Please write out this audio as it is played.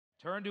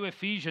Turn to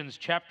Ephesians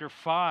chapter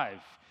 5.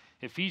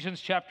 Ephesians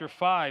chapter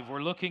 5,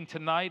 we're looking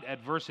tonight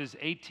at verses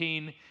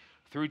 18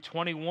 through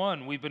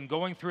 21. We've been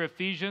going through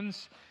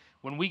Ephesians.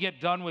 When we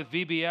get done with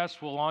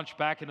VBS, we'll launch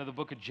back into the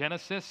book of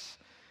Genesis.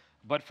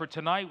 But for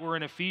tonight, we're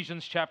in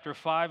Ephesians chapter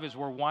 5 as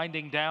we're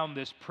winding down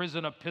this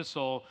prison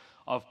epistle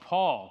of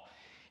Paul.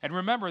 And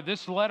remember,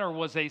 this letter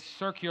was a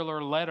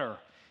circular letter.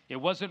 It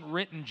wasn't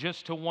written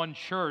just to one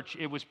church.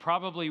 It was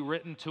probably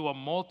written to a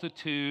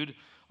multitude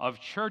of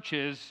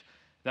churches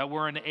that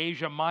were in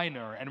Asia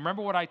Minor. And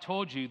remember what I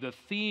told you, the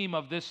theme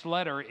of this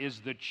letter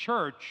is the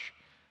church,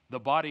 the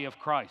body of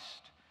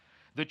Christ.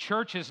 The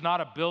church is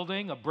not a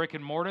building, a brick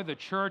and mortar. The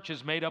church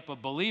is made up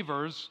of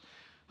believers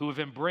who have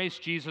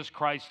embraced Jesus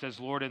Christ as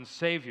Lord and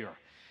Savior.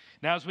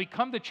 Now, as we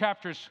come to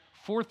chapters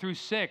 4 through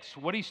 6,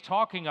 what he's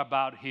talking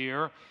about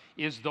here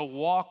is the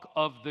walk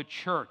of the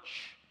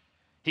church.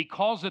 He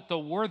calls it the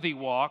worthy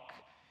walk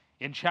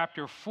in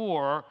chapter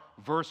 4,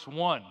 verse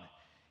 1.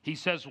 He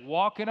says,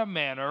 walk in a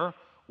manner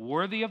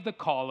worthy of the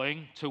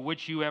calling to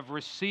which you have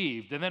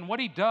received. And then what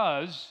he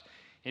does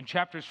in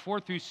chapters 4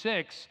 through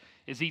 6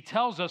 is he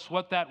tells us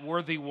what that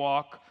worthy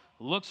walk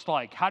looks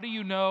like. How do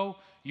you know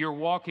you're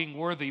walking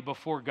worthy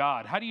before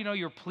God? How do you know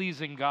you're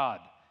pleasing God?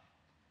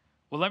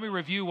 Well, let me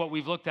review what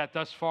we've looked at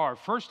thus far.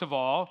 First of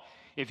all,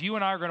 if you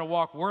and I are going to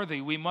walk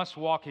worthy, we must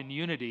walk in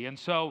unity. And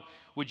so,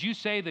 would you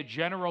say the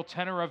general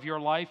tenor of your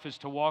life is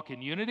to walk in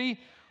unity?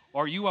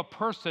 Or are you a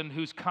person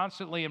who's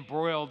constantly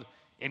embroiled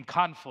in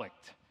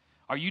conflict?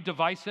 Are you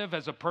divisive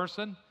as a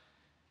person?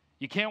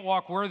 You can't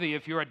walk worthy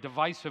if you're a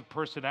divisive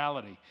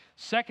personality.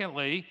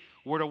 Secondly,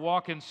 we're to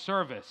walk in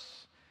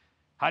service.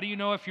 How do you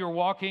know if you're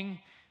walking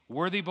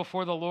worthy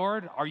before the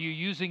Lord? Are you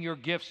using your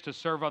gifts to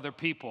serve other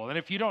people? And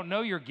if you don't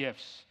know your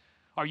gifts,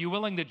 are you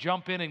willing to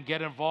jump in and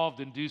get involved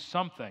and do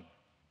something?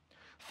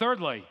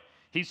 Thirdly,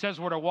 he says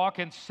we're to walk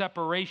in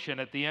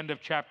separation at the end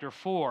of chapter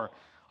 4.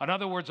 In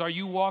other words, are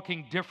you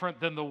walking different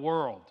than the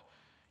world?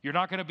 You're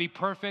not going to be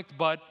perfect,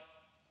 but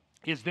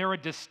is there a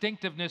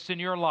distinctiveness in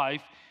your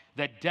life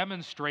that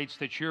demonstrates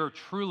that you're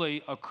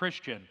truly a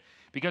Christian?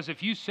 Because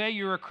if you say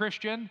you're a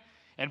Christian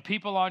and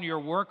people on your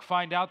work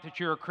find out that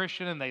you're a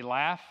Christian and they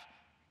laugh,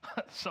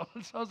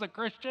 so-and-so's a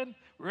Christian?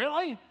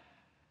 Really?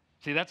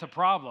 See, that's a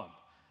problem.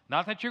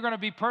 Not that you're going to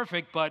be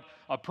perfect, but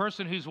a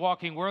person who's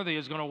walking worthy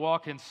is going to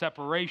walk in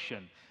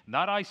separation,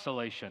 not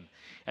isolation.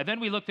 And then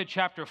we looked at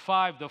chapter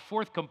 5. The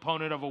fourth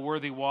component of a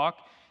worthy walk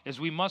is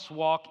we must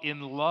walk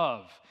in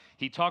love.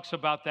 He talks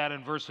about that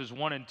in verses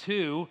 1 and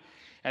 2.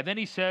 And then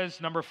he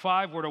says, number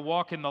 5, we're to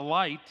walk in the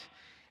light.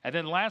 And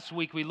then last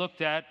week we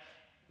looked at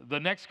the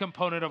next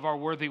component of our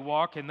worthy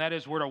walk, and that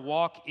is we're to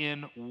walk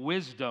in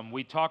wisdom.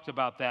 We talked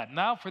about that.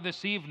 Now for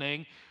this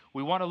evening,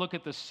 we want to look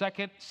at the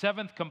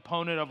seventh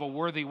component of a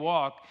worthy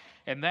walk,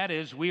 and that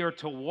is we are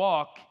to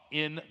walk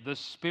in the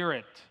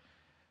Spirit.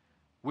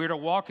 We're to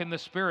walk in the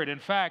Spirit. In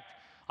fact,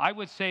 I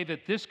would say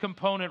that this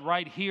component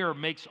right here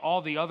makes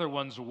all the other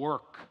ones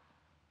work.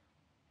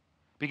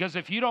 Because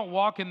if you don't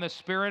walk in the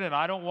Spirit and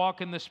I don't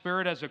walk in the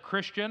Spirit as a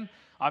Christian,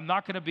 I'm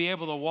not going to be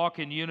able to walk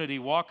in unity,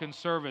 walk in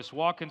service,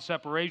 walk in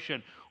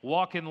separation,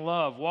 walk in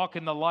love, walk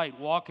in the light,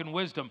 walk in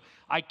wisdom.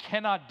 I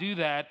cannot do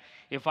that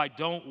if I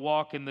don't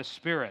walk in the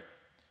Spirit.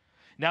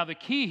 Now the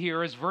key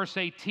here is verse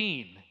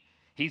 18.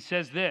 He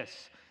says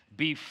this,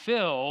 be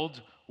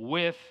filled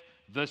with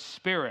the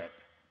Spirit.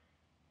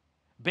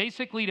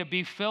 Basically, to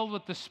be filled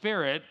with the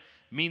Spirit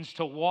means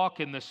to walk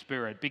in the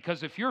Spirit.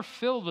 Because if you're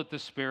filled with the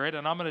Spirit,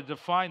 and I'm going to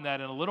define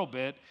that in a little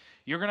bit,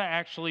 you're going to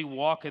actually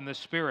walk in the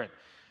Spirit.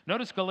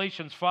 Notice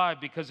Galatians 5,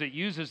 because it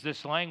uses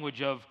this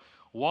language of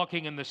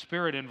walking in the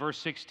Spirit in verse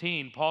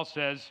 16. Paul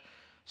says,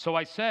 so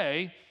I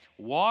say,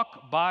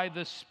 walk by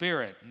the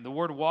Spirit. And the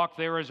word walk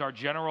there is our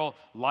general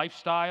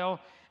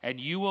lifestyle, and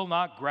you will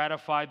not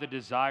gratify the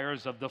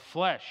desires of the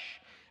flesh.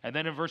 And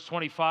then in verse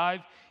 25,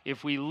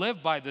 if we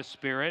live by the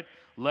Spirit,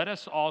 let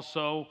us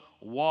also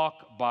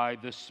walk by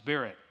the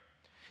Spirit.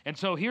 And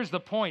so here's the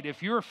point.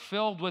 If you're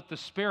filled with the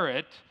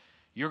Spirit,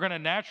 you're going to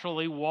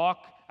naturally walk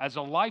as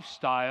a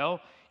lifestyle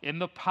in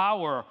the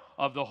power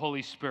of the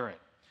Holy Spirit.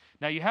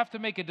 Now, you have to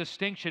make a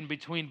distinction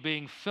between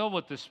being filled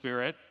with the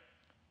Spirit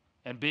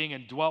and being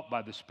indwelt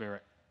by the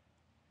Spirit.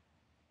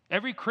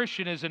 Every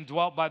Christian is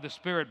indwelt by the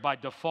Spirit by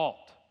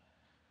default.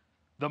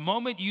 The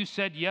moment you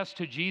said yes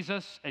to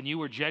Jesus and you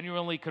were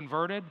genuinely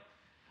converted,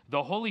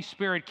 the Holy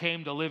Spirit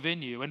came to live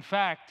in you. In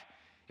fact,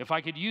 if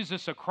I could use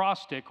this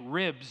acrostic,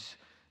 ribs,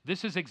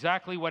 this is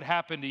exactly what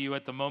happened to you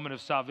at the moment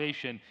of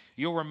salvation.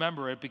 You'll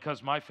remember it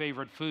because my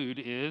favorite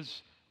food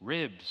is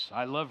ribs.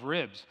 I love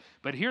ribs.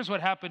 But here's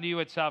what happened to you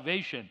at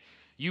salvation.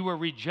 You were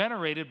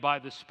regenerated by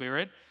the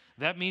Spirit.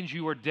 That means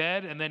you were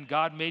dead, and then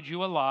God made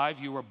you alive.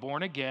 You were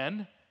born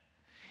again.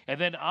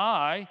 And then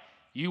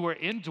you were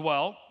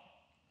indwelt.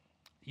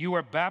 You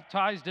were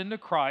baptized into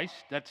Christ.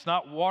 That's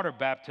not water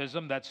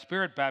baptism, that's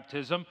Spirit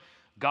baptism.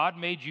 God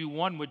made you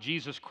one with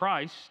Jesus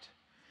Christ.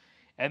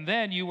 And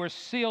then you were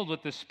sealed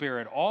with the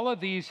Spirit. All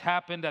of these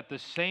happened at the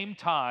same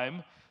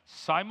time,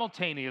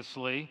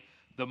 simultaneously,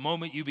 the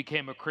moment you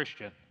became a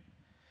Christian.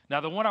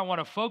 Now, the one I want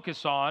to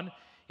focus on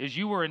is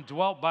you were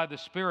indwelt by the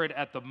Spirit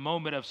at the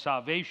moment of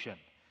salvation.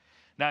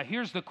 Now,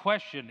 here's the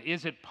question.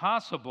 Is it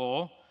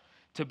possible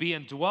to be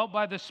indwelt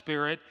by the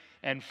Spirit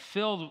and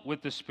filled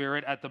with the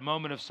Spirit at the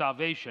moment of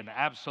salvation?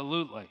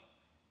 Absolutely.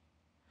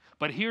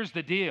 But here's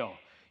the deal.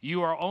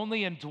 You are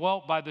only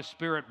indwelt by the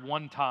Spirit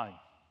one time.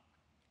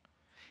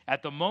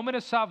 At the moment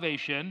of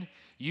salvation,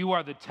 you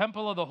are the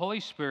temple of the Holy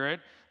Spirit.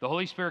 The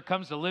Holy Spirit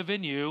comes to live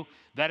in you.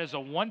 That is a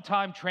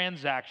one-time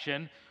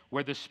transaction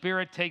where the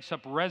Spirit takes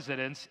up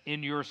residence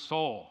in your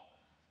soul.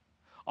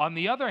 On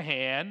the other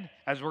hand,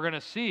 as we're going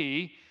to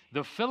see,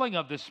 the filling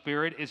of the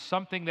Spirit is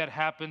something that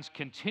happens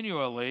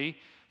continually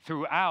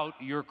throughout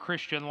your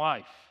Christian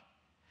life.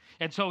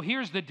 And so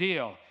here's the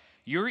deal.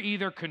 You're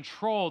either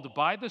controlled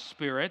by the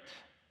Spirit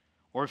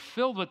or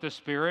filled with the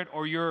Spirit,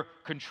 or you're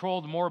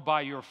controlled more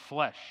by your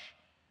flesh.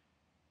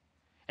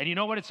 And you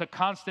know what? It's a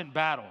constant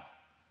battle.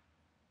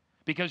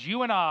 Because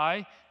you and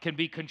I can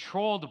be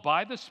controlled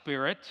by the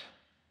Spirit,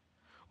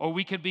 or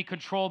we can be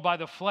controlled by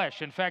the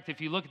flesh. In fact,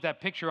 if you look at that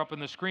picture up on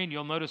the screen,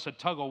 you'll notice a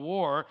tug of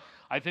war.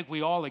 I think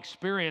we all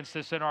experience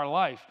this in our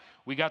life.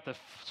 We got the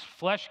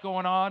flesh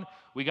going on,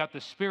 we got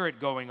the Spirit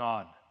going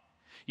on.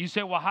 You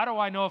say, well, how do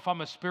I know if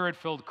I'm a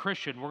Spirit-filled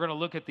Christian? We're going to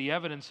look at the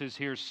evidences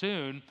here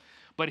soon.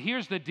 But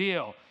here's the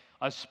deal.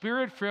 A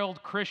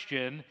Spirit-filled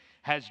Christian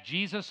has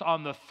Jesus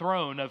on the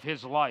throne of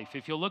his life.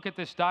 If you look at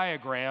this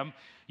diagram,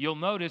 you'll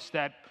notice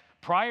that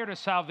prior to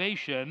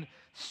salvation,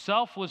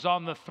 self was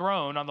on the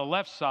throne on the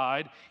left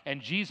side,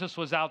 and Jesus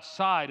was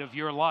outside of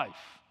your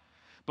life.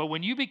 But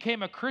when you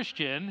became a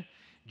Christian,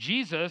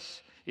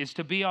 Jesus is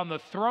to be on the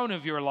throne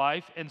of your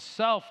life, and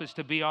self is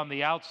to be on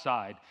the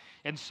outside.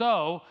 And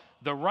so,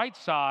 the right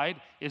side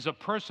is a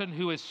person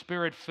who is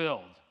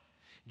Spirit-filled.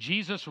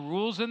 Jesus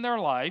rules in their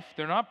life.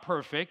 They're not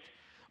perfect,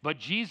 but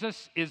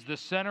Jesus is the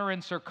center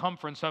and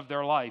circumference of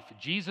their life.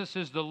 Jesus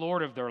is the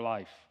Lord of their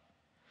life.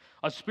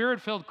 A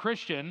Spirit-filled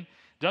Christian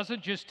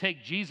doesn't just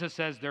take Jesus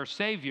as their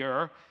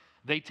Savior,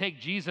 they take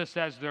Jesus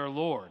as their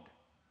Lord.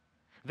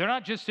 They're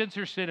not just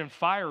interested in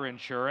fire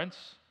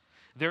insurance,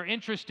 they're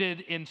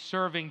interested in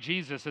serving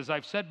Jesus. As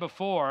I've said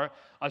before,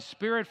 a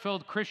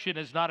Spirit-filled Christian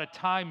is not a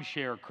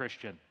timeshare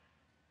Christian.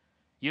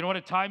 You know what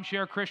a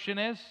timeshare Christian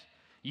is?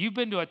 You've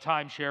been to a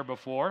timeshare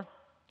before.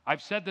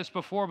 I've said this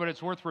before, but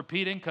it's worth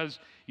repeating because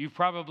you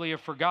probably have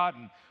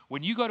forgotten.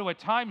 When you go to a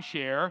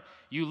timeshare,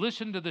 you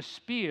listen to the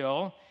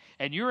spiel,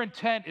 and your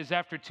intent is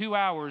after 2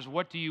 hours,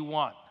 what do you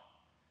want?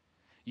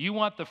 You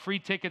want the free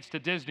tickets to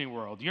Disney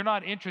World. You're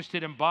not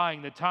interested in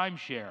buying the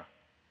timeshare.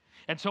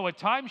 And so a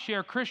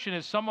timeshare Christian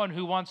is someone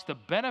who wants the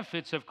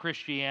benefits of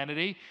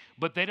Christianity,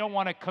 but they don't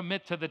want to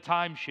commit to the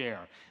timeshare.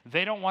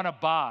 They don't want to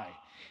buy.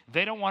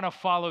 They don't want to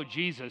follow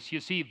Jesus. You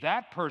see,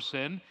 that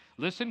person,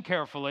 listen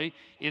carefully,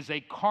 is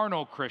a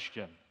carnal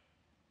Christian.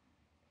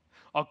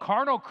 A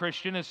carnal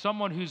Christian is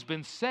someone who's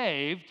been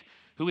saved,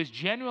 who has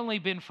genuinely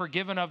been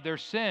forgiven of their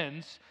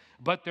sins,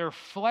 but their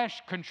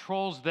flesh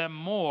controls them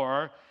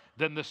more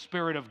than the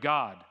Spirit of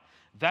God.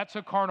 That's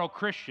a carnal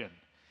Christian.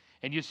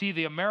 And you see,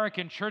 the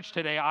American church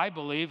today, I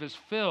believe, is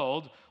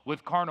filled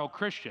with carnal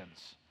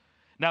Christians.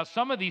 Now,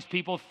 some of these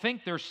people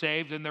think they're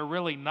saved and they're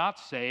really not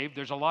saved.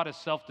 There's a lot of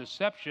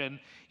self-deception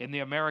in the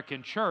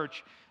American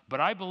church, but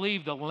I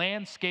believe the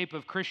landscape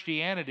of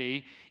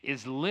Christianity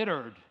is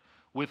littered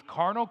with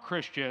carnal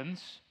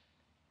Christians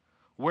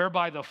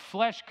whereby the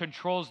flesh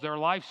controls their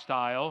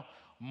lifestyle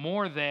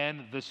more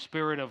than the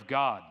Spirit of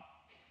God.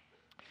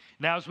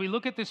 Now, as we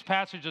look at this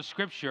passage of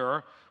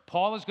Scripture,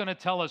 Paul is going to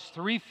tell us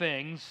 3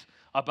 things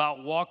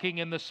about walking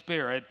in the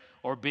Spirit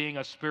or being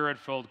a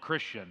Spirit-filled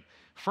Christian.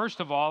 First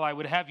of all, I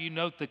would have you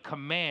note the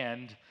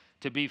command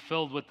to be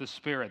filled with the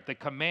Spirit. The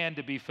command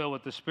to be filled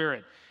with the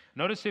Spirit.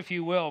 Notice, if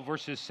you will,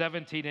 verses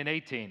 17 and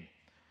 18.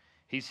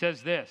 He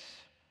says this,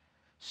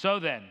 "So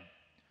then,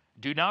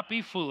 do not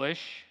be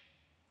foolish,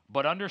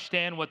 but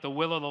understand what the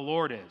will of the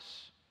Lord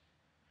is."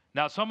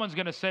 Now, someone's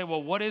going to say,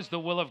 well, what is the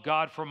will of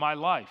God for my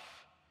life?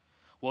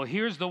 Well,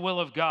 here's the will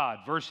of God.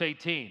 Verse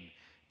 18,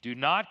 "Do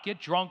not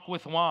get drunk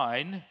with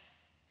wine,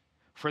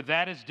 for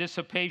that is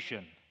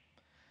dissipation."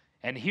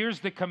 And here's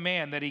the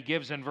command that he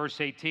gives in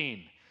verse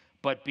 18,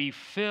 "But be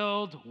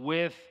filled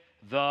with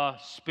the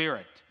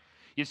Spirit."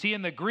 You see,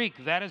 in the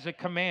Greek, that is a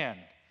command.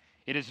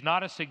 It is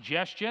not a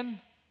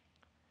suggestion.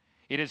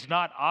 It is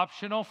not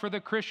optional for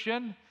the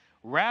Christian.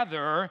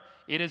 Rather,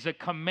 it is a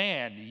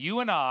command. You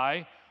and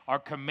I are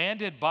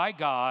commanded by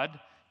God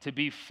to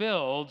be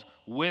filled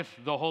with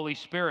the Holy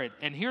Spirit.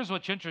 And here's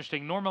what's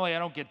interesting. Normally, I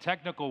don't get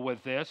technical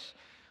with this,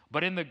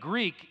 but in the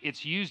Greek,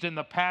 it's used in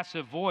the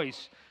passive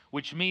voice,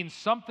 which means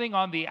something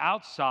on the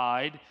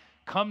outside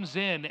comes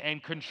in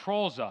and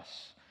controls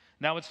us.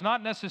 Now, it's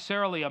not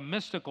necessarily a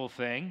mystical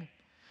thing,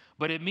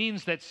 but it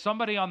means that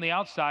somebody on the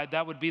outside,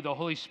 that would be the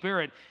Holy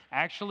Spirit,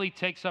 actually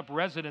takes up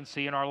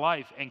residency in our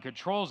life and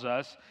controls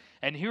us.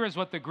 And here is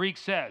what the Greek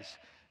says,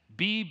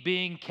 "Be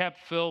being kept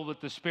filled with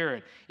the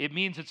Spirit." It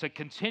means it's a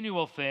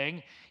continual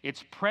thing,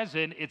 it's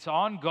present, it's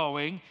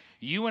ongoing.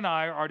 You and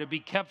I are to be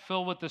kept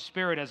filled with the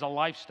Spirit as a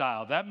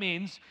lifestyle. That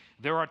means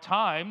there are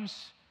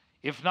times,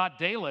 if not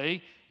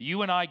daily,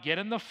 you and I get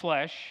in the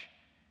flesh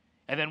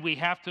And then we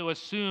have to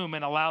assume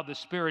and allow the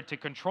Spirit to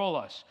control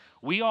us.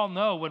 We all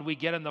know when we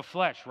get in the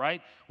flesh,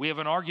 right? We have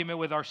an argument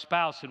with our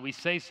spouse and we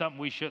say something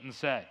we shouldn't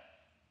say.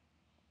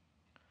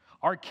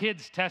 Our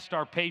kids test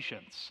our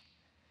patience.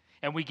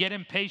 And we get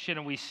impatient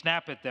and we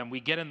snap at them. We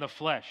get in the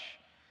flesh.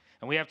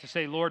 And we have to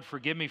say, Lord,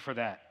 forgive me for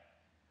that.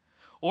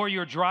 Or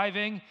you're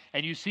driving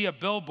and you see a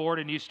billboard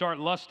and you start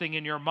lusting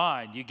in your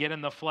mind. You get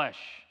in the flesh.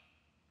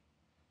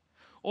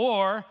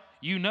 Or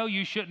you know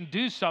you shouldn't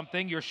do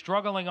something. You're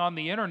struggling on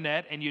the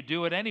internet and you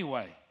do it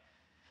anyway.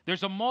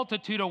 There's a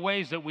multitude of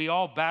ways that we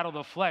all battle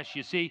the flesh.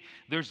 You see,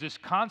 there's this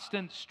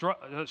constant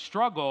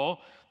struggle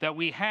that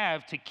we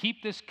have to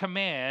keep this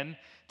command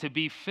to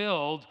be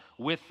filled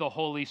with the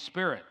Holy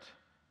Spirit.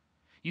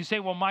 You say,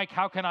 well, Mike,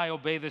 how can I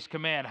obey this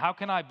command? How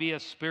can I be a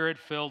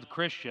Spirit-filled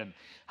Christian?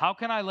 How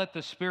can I let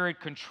the Spirit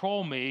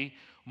control me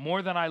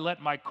more than I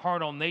let my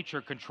carnal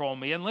nature control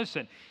me? And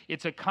listen,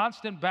 it's a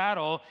constant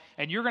battle,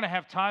 and you're going to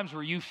have times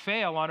where you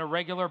fail on a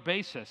regular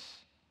basis.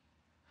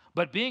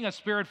 But being a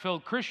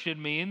Spirit-filled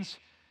Christian means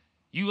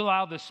you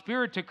allow the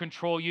Spirit to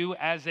control you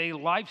as a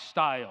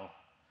lifestyle.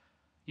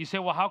 You say,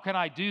 well, how can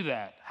I do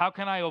that? How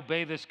can I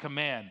obey this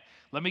command?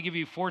 Let me give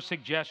you 4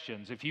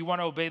 suggestions. If you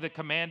want to obey the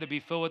command to be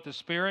filled with the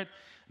Spirit,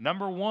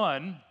 number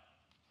 1,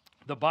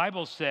 the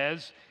Bible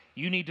says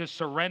you need to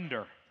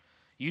surrender.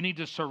 You need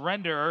to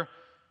surrender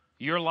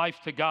your life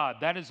to God.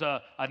 That is an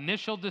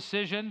initial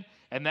decision,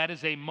 and that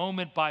is a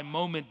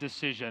moment-by-moment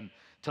decision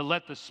to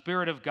let the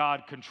Spirit of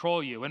God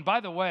control you. And by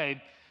the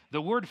way,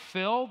 the word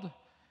filled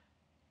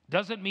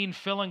doesn't mean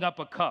filling up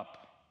a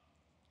cup.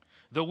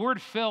 The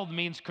word filled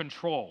means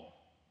control.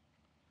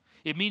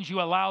 It means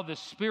you allow the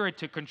Spirit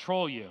to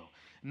control you.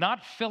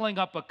 Not filling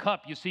up a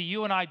cup. You see,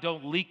 you and I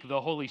don't leak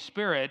the Holy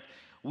Spirit.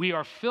 We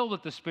are filled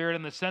with the Spirit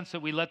in the sense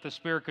that we let the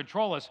Spirit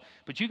control us,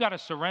 but you got to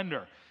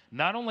surrender.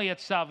 Not only at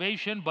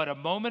salvation, but a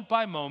moment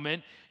by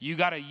moment, you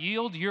got to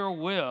yield your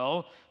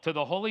will to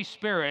the Holy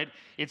Spirit.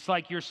 It's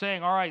like you're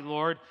saying, all right,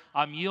 Lord,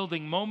 I'm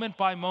yielding moment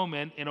by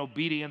moment in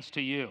obedience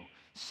to you.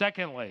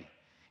 Secondly,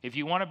 if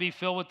you want to be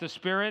filled with the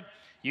Spirit,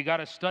 you got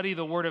to study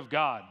the Word of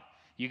God.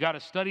 You got to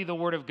study the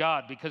Word of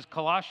God because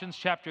Colossians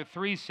chapter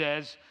 3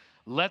 says,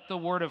 let the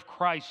word of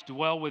Christ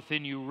dwell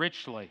within you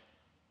richly.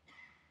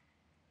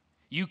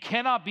 You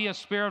cannot be a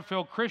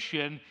Spirit-filled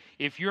Christian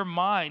if your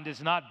mind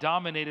is not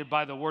dominated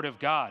by the Word of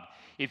God.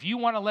 If you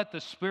want to let the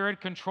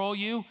Spirit control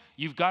you,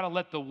 you've got to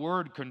let the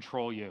Word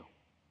control you.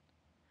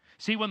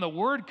 See, when the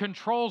Word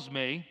controls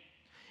me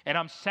and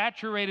I'm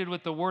saturated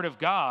with the Word of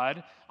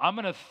God, I'm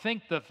going to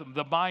think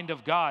the mind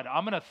of God.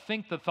 I'm going to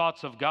think the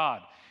thoughts of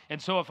God.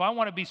 And so if I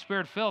want to be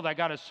Spirit-filled, I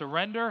got to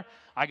surrender.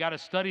 I got to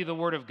study the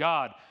Word of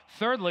God.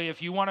 Thirdly,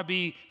 if you want to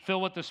be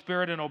filled with the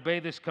Spirit and obey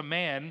this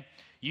command,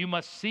 you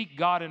must seek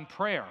God in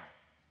prayer.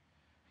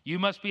 You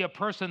must be a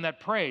person that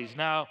prays.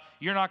 Now,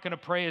 you're not going to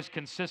pray as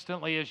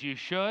consistently as you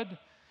should,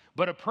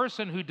 but a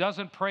person who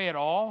doesn't pray at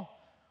all,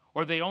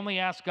 or they only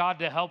ask God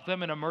to help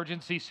them in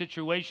emergency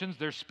situations,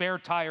 they're spare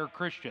tire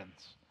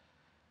Christians.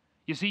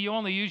 You see, you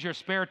only use your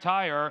spare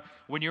tire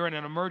when you're in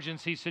an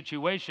emergency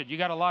situation. You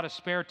got a lot of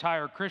spare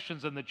tire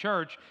Christians in the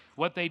church.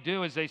 What they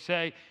do is they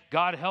say,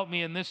 God, help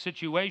me in this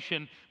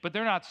situation, but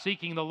they're not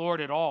seeking the Lord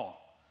at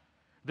all.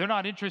 They're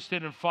not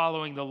interested in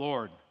following the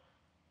Lord.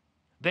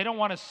 They don't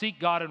want to seek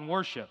God in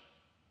worship.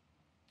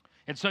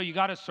 And so you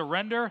got to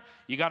surrender,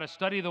 you got to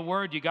study the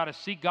Word, you got to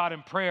seek God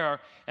in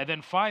prayer, and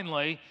then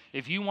finally,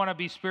 if you want to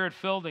be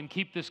Spirit-filled and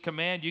keep this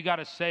command, you got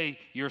to say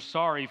you're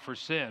sorry for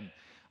sin.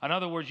 In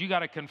other words, you got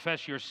to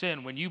confess your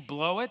sin. When you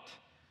blow it,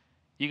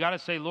 you got to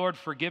say, Lord,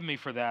 forgive me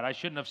for that. I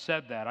shouldn't have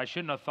said that. I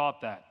shouldn't have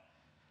thought that.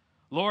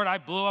 Lord, I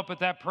blew up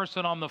at that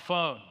person on the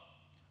phone.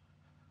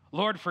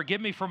 Lord, forgive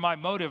me for my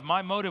motive.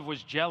 My motive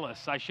was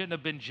jealous. I shouldn't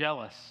have been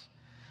jealous.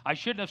 I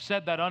shouldn't have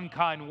said that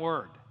unkind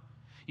word.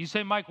 You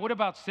say, Mike, what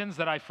about sins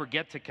that I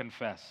forget to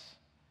confess?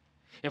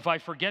 If I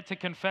forget to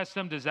confess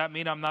them, does that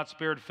mean I'm not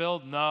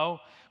Spirit-filled? No,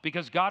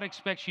 because God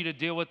expects you to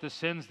deal with the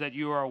sins that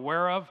you are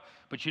aware of.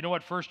 But you know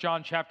what 1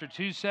 John chapter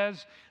 2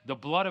 says? The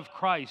blood of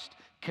Christ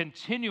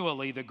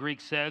continually, the Greek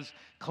says,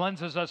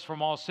 cleanses us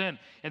from all sin.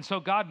 And so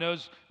God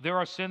knows there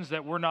are sins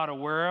that we're not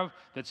aware of,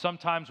 that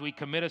sometimes we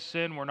commit a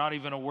sin, we're not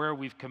even aware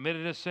we've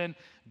committed a sin.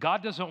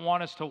 God doesn't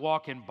want us to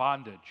walk in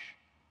bondage.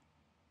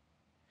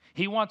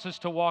 He wants us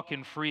to walk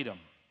in freedom.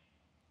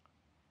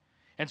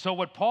 And so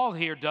what Paul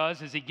here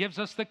does is he gives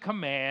us the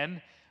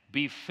command,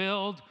 be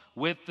filled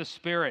with the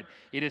Spirit.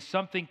 It is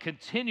something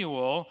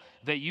continual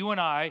that you and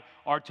I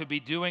are to be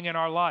doing in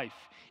our life.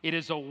 It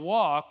is a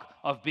walk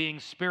of being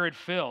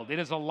Spirit-filled. It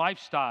is a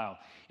lifestyle.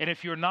 And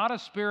if you're not a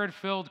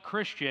Spirit-filled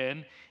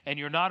Christian and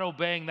you're not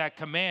obeying that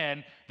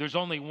command, there's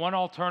only one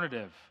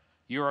alternative.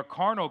 You're a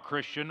carnal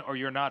Christian or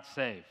you're not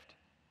saved.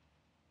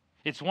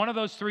 It's one of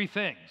those three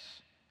things.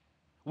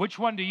 Which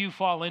one do you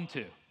fall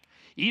into?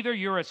 Either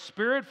you're a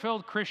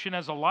Spirit-filled Christian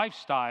as a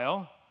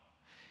lifestyle,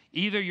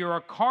 either you're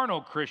a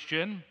carnal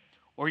Christian,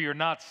 or you're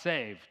not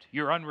saved.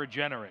 You're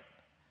unregenerate.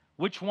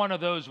 Which one of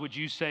those would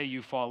you say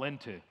you fall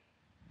into?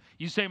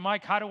 You say,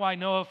 Mike, how do I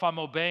know if I'm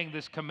obeying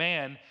this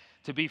command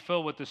to be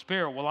filled with the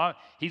Spirit? Well,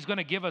 he's going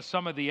to give us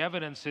some of the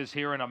evidences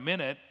here in a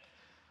minute,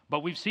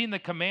 but we've seen the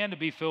command to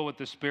be filled with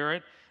the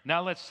Spirit.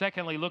 Now let's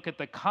secondly look at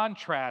the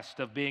contrast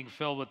of being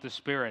filled with the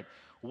Spirit.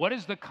 What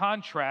is the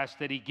contrast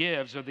that he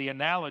gives, or the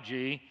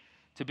analogy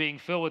to being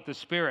filled with the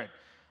Spirit?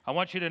 I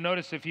want you to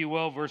notice, if you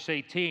will, verse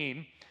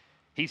 18.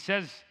 He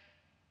says,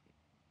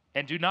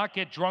 and do not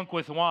get drunk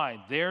with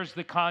wine. There's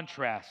the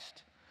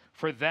contrast.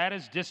 For that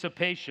is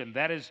dissipation,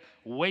 that is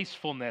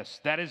wastefulness,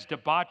 that is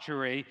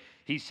debauchery.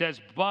 He says,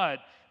 but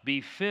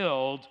be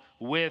filled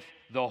with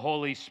the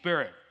Holy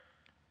Spirit.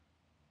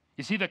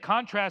 You see, the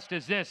contrast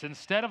is this.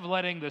 Instead of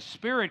letting the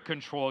Spirit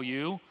control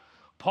you,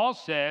 Paul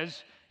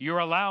says you're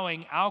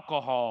allowing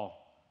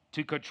alcohol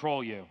to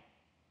control you.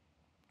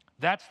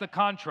 That's the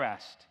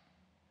contrast.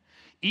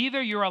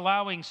 Either you're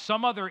allowing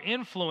some other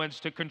influence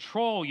to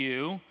control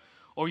you,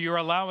 or you're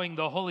allowing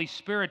the Holy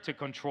Spirit to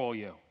control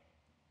you.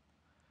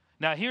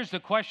 Now, here's the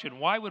question.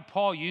 Why would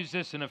Paul use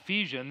this in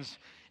Ephesians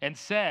and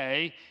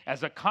say,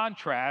 as a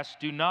contrast,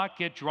 do not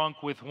get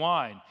drunk with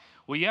wine?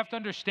 Well, you have to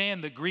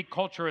understand the Greek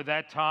culture of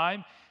that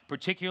time,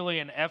 particularly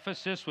in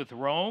Ephesus with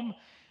Rome.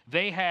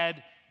 They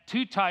had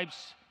two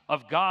types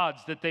of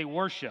gods that they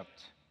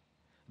worshiped.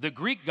 The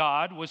Greek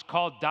god was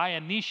called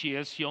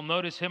Dionysius. You'll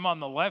notice him on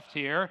the left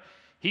here.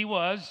 He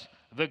was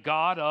the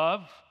god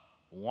of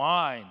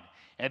wine.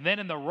 And then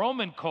in the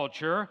Roman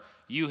culture,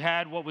 you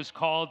had what was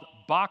called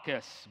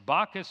Bacchus.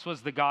 Bacchus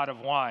was the god of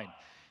wine.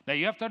 Now,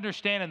 you have to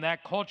understand, in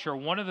that culture,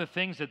 one of the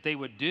things that they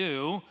would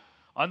do,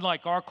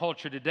 unlike our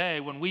culture today,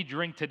 when we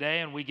drink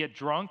today and we get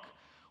drunk,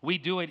 we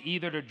do it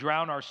either to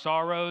drown our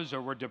sorrows,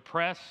 or we're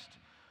depressed,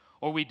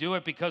 or we do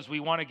it because we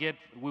want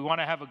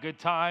to have a good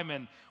time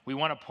and we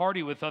want to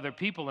party with other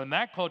people. In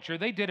that culture,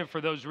 they did it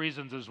for those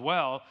reasons as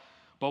well.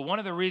 But one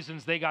of the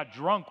reasons they got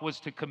drunk was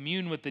to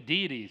commune with the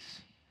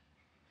deities.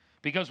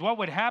 Because what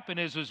would happen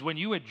is when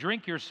you would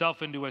drink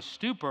yourself into a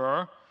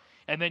stupor,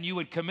 and then you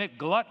would commit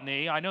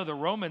gluttony. I know the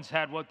Romans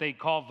had what they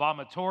call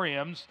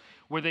vomitoriums,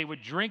 where they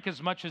would drink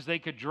as much as they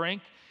could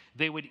drink,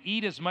 they would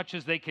eat as much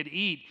as they could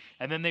eat,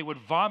 and then they would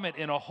vomit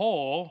in a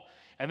hole,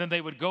 and then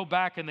they would go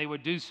back and they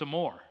would do some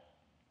more.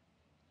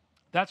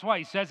 That's why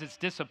he says it's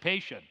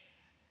dissipation.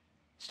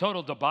 It's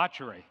total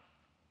debauchery.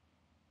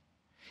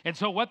 And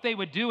so what they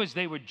would do is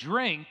they would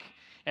drink,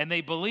 and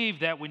they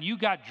believed that when you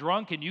got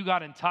drunk and you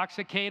got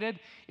intoxicated,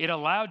 it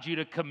allowed you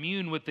to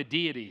commune with the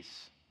deities.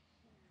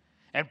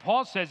 And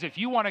Paul says if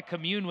you want to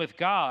commune with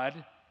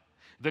God,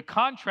 the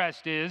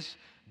contrast is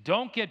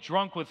don't get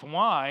drunk with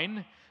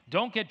wine,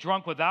 don't get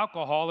drunk with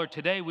alcohol, or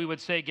today we would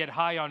say get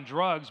high on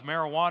drugs,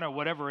 marijuana,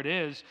 whatever it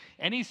is,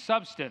 any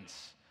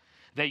substance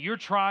that you're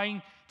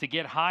trying to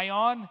get high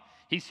on.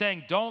 He's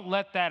saying don't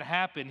let that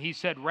happen. He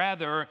said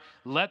rather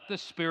let the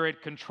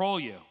Spirit control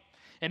you.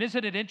 And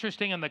isn't it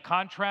interesting in the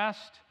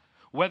contrast,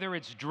 whether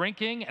it's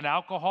drinking and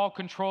alcohol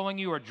controlling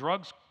you, or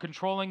drugs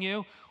controlling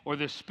you, or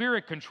the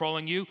Spirit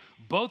controlling you,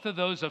 both of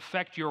those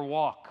affect your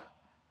walk.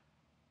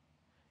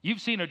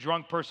 You've seen a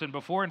drunk person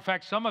before. In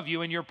fact, some of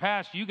you in your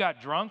past, you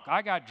got drunk,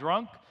 I got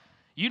drunk.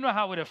 You know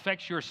how it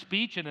affects your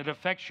speech and it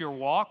affects your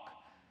walk.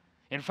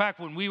 In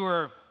fact, when we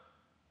were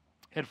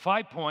at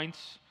 5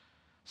 Points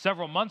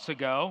several months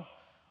ago,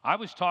 I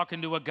was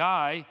talking to a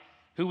guy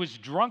who was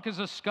drunk as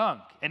a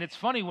skunk. And it's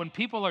funny, when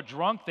people are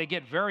drunk, they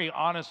get very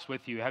honest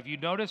with you. Have you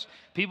noticed?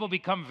 People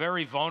become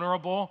very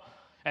vulnerable,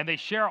 and they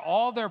share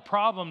all their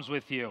problems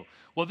with you.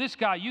 Well, this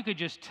guy, you could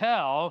just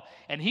tell,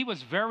 and he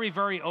was very,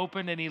 very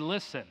open, and he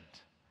listened.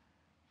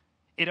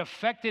 It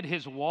affected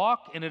his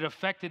walk, and it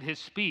affected his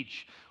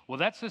speech. Well,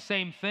 that's the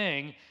same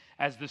thing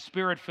as the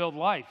Spirit-filled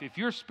life. If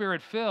you're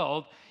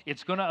Spirit-filled,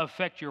 it's going to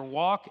affect your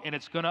walk, and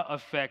it's going to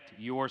affect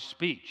your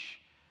speech.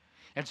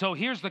 And so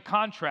here's the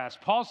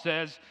contrast. Paul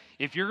says,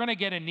 if you're going to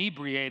get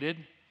inebriated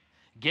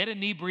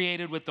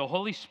with the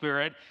Holy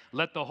Spirit.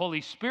 Let the Holy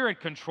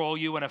Spirit control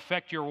you and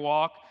affect your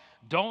walk.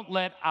 Don't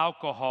let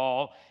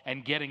alcohol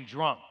and getting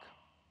drunk.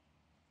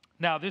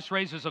 Now, this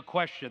raises a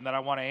question that I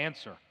want to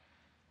answer.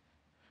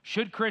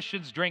 Should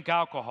Christians drink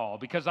alcohol?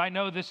 Because I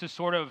know this is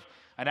sort of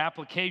an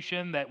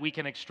application that we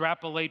can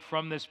extrapolate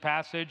from this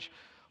passage.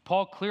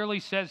 Paul clearly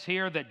says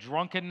here that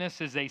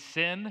drunkenness is a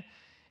sin.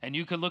 And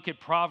you could look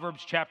at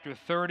Proverbs chapter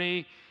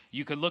 30.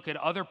 You could look at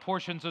other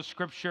portions of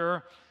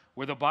Scripture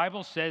where the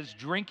Bible says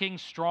drinking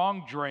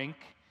strong drink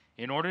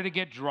in order to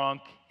get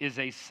drunk is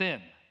a sin.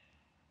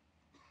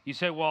 You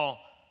say, well,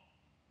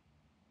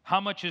 how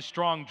much is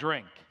strong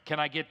drink? Can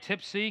I get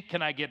tipsy?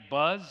 Can I get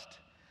buzzed?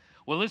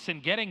 Well,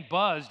 listen, getting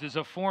buzzed is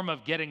a form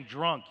of getting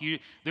drunk.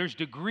 There's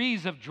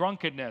degrees of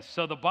drunkenness.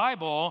 So the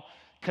Bible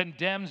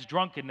condemns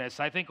drunkenness.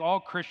 I think all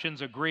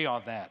Christians agree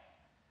on that.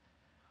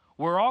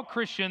 Where all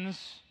Christians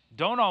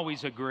don't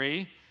always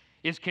agree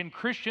is, can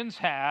Christians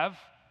have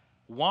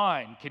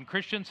wine? Can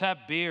Christians have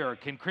beer?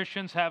 Can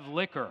Christians have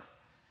liquor?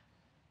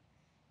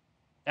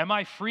 Am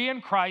I free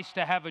in Christ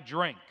to have a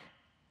drink?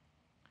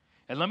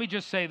 And let me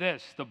just say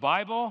this, the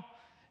Bible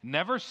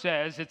never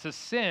says it's a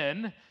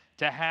sin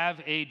to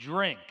have a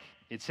drink.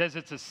 It says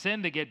it's a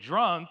sin to get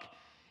drunk.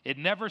 It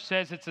never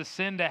says it's a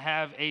sin to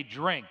have a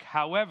drink.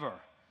 However,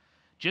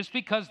 Just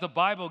because the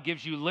Bible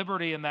gives you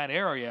liberty in that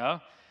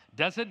area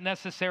doesn't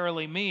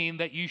necessarily mean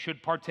that you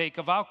should partake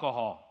of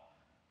alcohol.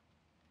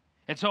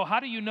 And so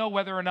how do you know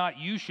whether or not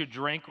you should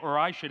drink or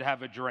I should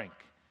have a drink?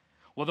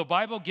 Well, the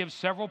Bible gives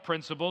several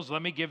principles.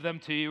 Let me give them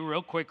to you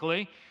real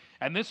quickly.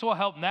 And this will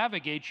help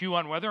navigate you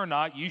on whether or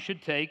not you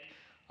should take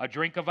a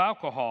drink of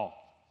alcohol.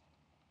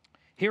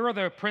 Here are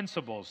the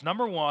principles.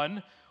 Number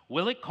one,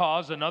 will it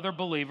cause another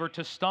believer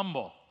to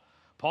stumble?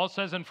 Paul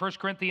says in 1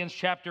 Corinthians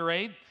chapter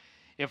 8,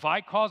 if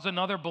I cause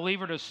another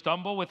believer to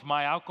stumble with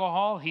my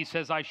alcohol, he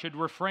says I should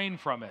refrain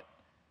from it.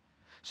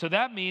 So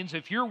that means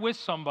if you're with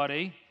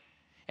somebody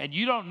and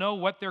you don't know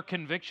what their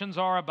convictions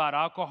are about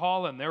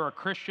alcohol and they're a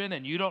Christian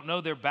and you don't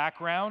know their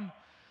background,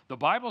 the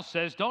Bible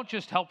says don't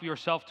just help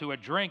yourself to a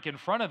drink in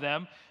front of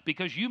them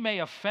because you may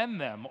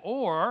offend them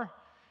or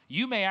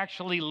you may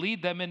actually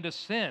lead them into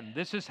sin.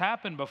 This has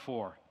happened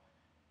before.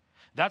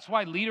 That's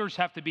why leaders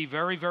have to be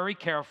very, very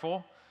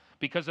careful,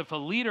 because if a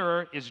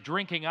leader is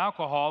drinking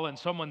alcohol and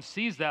someone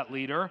sees that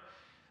leader,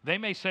 they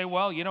may say,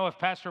 well, you know, if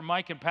Pastor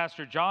Mike and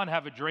Pastor John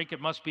have a drink,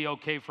 it must be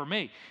okay for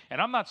me. And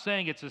I'm not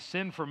saying it's a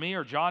sin for me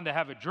or John to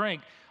have a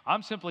drink.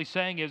 I'm simply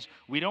saying is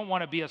we don't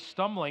want to be a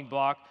stumbling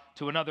block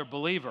to another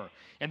believer.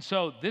 And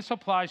so this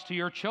applies to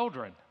your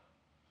children.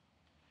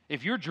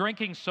 If you're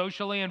drinking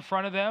socially in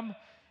front of them,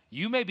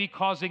 you may be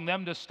causing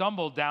them to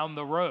stumble down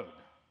the road.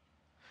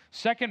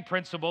 Second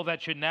principle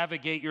that should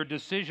navigate your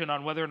decision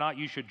on whether or not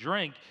you should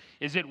drink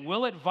is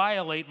will it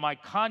violate my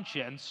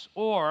conscience,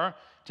 or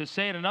to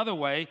say it another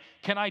way,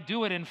 can I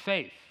do it in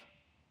faith?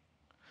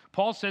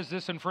 Paul says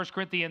this in 1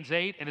 Corinthians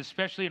 8 and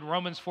especially in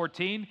Romans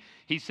 14.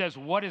 He says,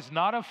 what is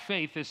not of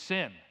faith is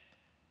sin.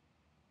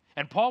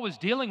 And Paul was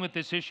dealing with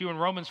this issue in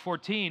Romans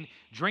 14.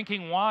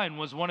 Drinking wine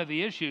was one of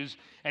the issues.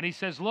 And he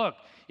says, look,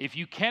 if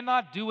you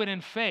cannot do it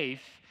in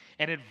faith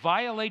and it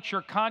violates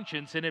your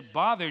conscience and it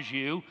bothers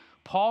you,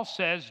 Paul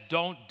says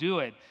don't do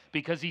it,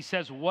 because he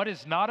says what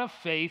is not of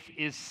faith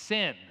is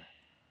sin.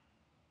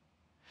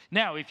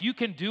 Now, if you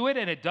can do it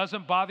and it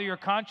doesn't bother your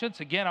conscience,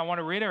 again, I want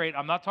to reiterate,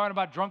 I'm not talking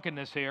about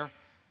drunkenness here.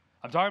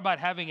 I'm talking about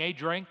having a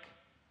drink.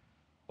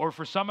 Or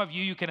for some of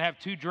you, you can have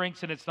 2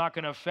 drinks and it's not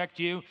going to affect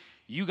you.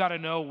 You got to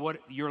know what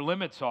your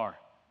limits are.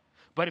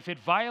 But if it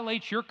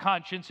violates your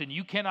conscience and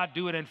you cannot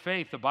do it in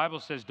faith, the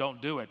Bible says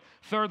don't do it.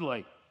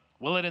 Thirdly,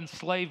 will it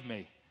enslave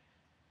me?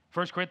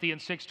 1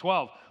 Corinthians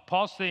 6:12,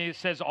 Paul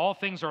says all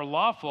things are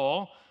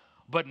lawful,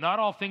 but not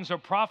all things are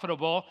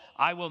profitable.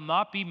 I will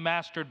not be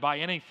mastered by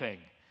anything.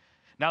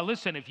 Now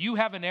listen, if you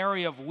have an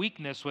area of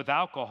weakness with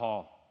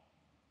alcohol,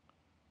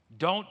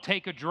 don't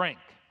take a drink.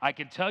 I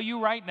can tell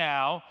you right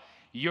now,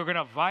 you're going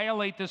to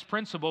violate this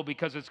principle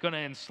because it's going to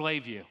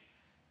enslave you.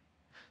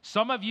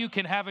 Some of you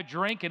can have a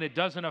drink and it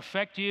doesn't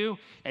affect you,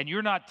 and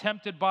you're not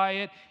tempted by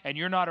it, and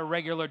you're not a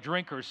regular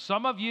drinker.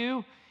 Some of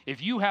you,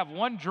 if you have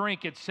one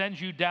drink, it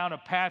sends you down a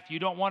path you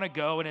don't want to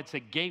go, and it's a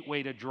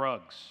gateway to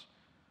drugs,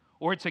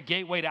 or it's a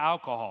gateway to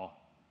alcohol.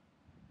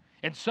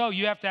 And so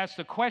you have to ask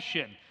the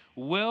question,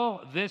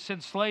 will this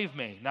enslave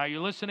me? Now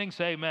you're listening,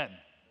 say amen.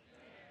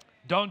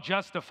 Don't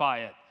justify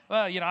it.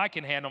 Well, you know, I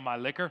can handle my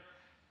liquor.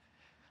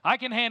 I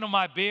can handle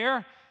my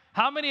beer.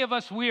 How many of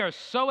us, we are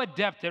so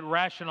adept at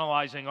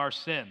rationalizing our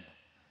sin?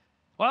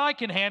 Well, I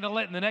can handle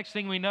it, and the next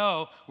thing we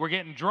know, we're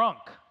getting drunk.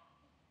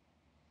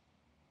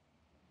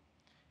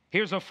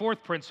 Here's a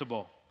fourth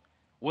principle.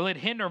 Will it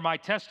hinder my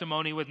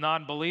testimony with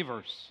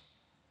non-believers?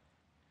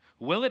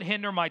 Will it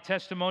hinder my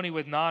testimony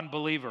with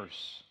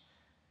non-believers?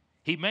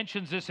 He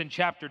mentions this in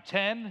chapter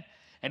 10,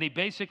 and he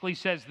basically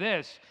says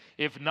this: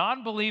 if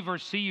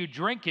non-believers see you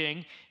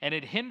drinking and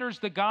it hinders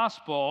the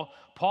gospel,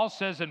 Paul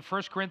says in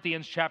 1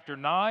 Corinthians chapter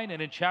 9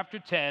 and in chapter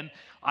 10,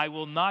 I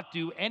will not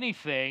do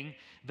anything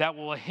that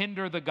will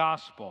hinder the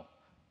gospel.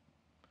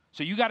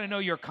 So you got to know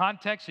your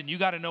context and you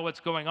got to know what's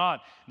going on.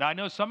 Now I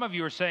know some of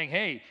you are saying,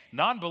 hey,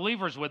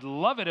 non-believers would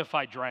love it if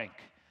I drank,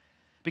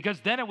 because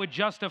then it would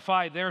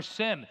justify their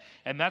sin,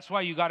 and that's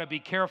why you got to be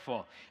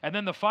careful. And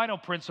then the final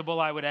principle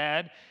I would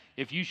add,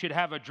 if you should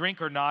have a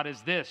drink or not,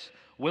 is this: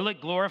 will it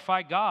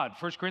glorify God?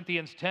 1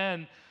 Corinthians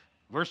 10,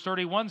 verse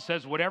 31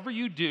 says, whatever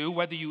you do,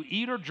 whether you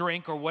eat or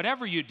drink or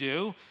whatever you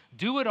do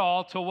it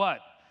all to what?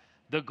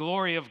 The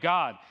glory of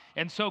God.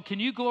 And so can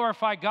you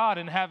glorify God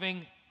in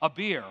having a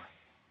beer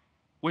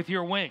with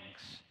your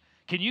wings?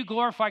 Can you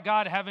glorify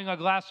God having a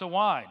glass of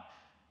wine?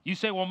 You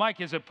say, well,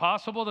 Mike, is it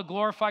possible to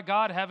glorify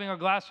God having a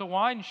glass of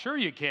wine? Sure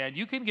you can.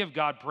 You can give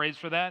God praise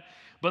for that.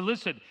 But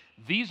listen,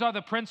 these are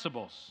the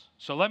principles.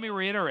 So let me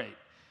reiterate.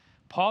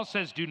 Paul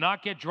says, do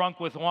not get drunk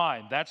with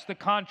wine. That's the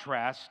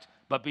contrast,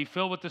 but be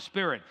filled with the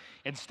Spirit.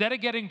 Instead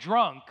of getting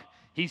drunk,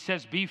 he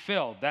says, be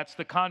filled. That's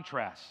the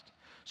contrast.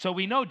 So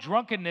we know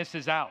drunkenness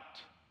is out.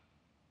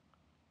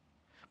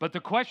 But the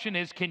question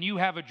is, can you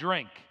have a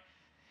drink?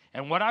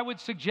 And what I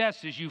would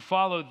suggest is you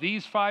follow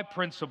these 5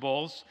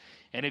 principles.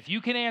 And if you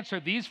can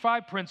answer these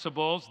 5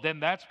 principles, then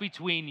that's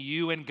between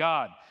you and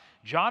God.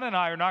 John and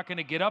I are not going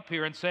to get up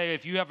here and say,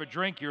 if you have a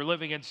drink, you're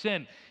living in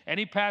sin.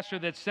 Any pastor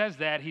that says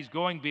that, he's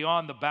going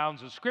beyond the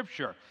bounds of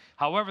Scripture.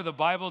 However, the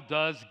Bible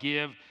does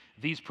give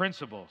these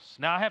principles.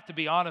 Now, I have to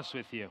be honest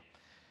with you.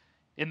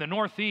 In the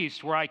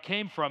Northeast, where I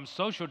came from,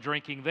 social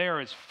drinking there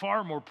is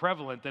far more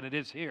prevalent than it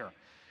is here.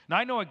 Now,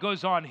 I know it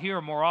goes on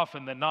here more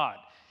often than not.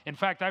 In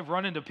fact, I've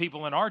run into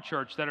people in our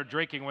church that are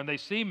drinking. When they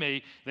see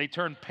me, they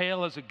turn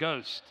pale as a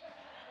ghost.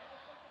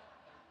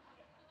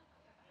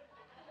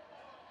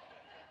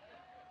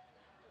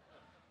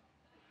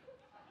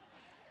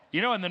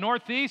 You know, in the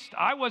Northeast,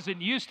 I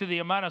wasn't used to the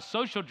amount of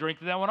social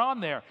drinking that went on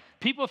there.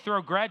 People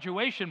throw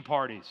graduation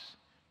parties,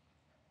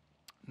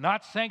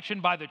 not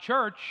sanctioned by the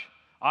church,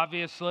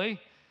 obviously,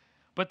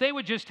 but they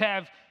would just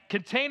have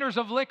containers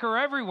of liquor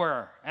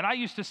everywhere. And I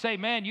used to say,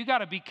 man, you got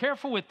to be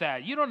careful with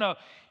that. You don't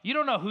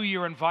know who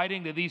you're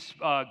inviting to these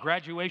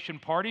graduation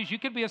parties. You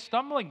could be a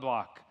stumbling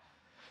block.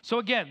 So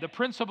again, the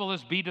principle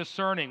is be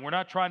discerning. We're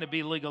not trying to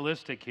be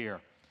legalistic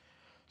here.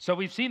 So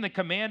we've seen the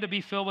command to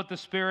be filled with the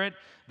Spirit,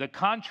 the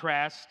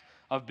contrast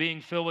of being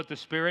filled with the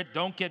Spirit.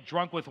 Don't get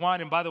drunk with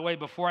wine. And by the way,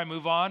 before I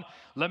move on,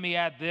 let me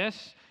add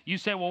this. You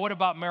say, well, what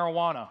about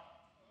marijuana?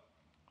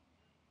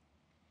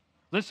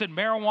 Listen,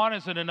 marijuana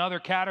is in another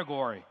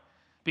category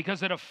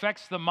because it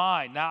affects the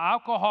mind. Now,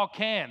 alcohol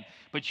can,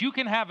 but you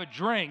can have a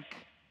drink,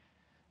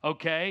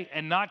 okay,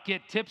 and not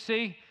get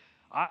tipsy.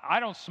 I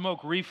don't smoke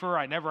reefer.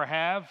 I never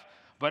have,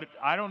 but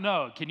I don't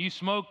know. Can you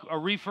smoke a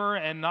reefer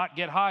and not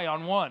get high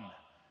on one?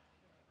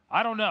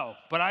 I don't know,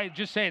 but I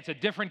just say it's a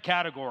different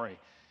category.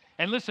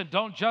 And listen,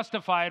 don't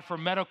justify it for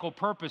medical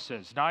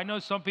purposes. Now, I know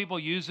some people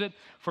use it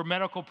for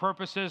medical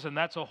purposes, and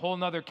that's a whole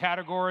nother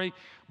category,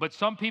 but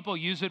some people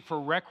use it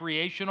for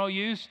recreational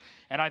use,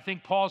 and I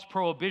think Paul's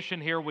prohibition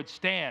here would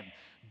stand.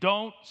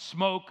 Don't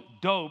smoke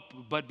dope,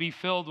 but be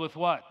filled with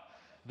what?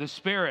 The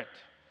Spirit.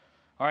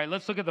 All right,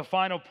 let's look at the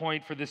final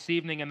point for this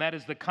evening, and that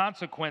is the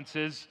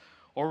consequences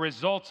or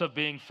results of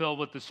being filled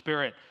with the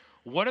Spirit.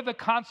 What are the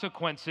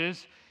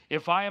consequences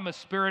if I am a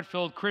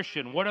Spirit-filled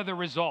Christian? What are the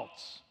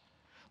results?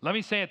 Let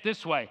me say it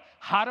this way.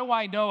 How do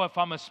I know if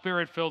I'm a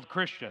Spirit-filled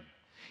Christian?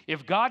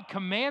 If God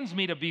commands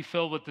me to be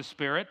filled with the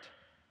Spirit,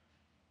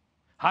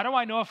 how do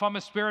I know if I'm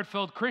a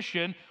Spirit-filled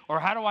Christian, or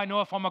how do I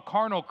know if I'm a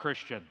carnal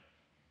Christian?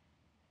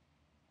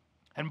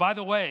 And by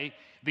the way,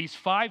 these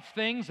 5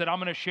 things that I'm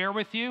going to share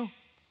with you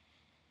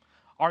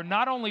are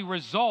not only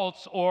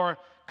results or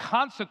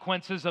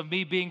consequences of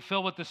me being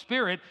filled with the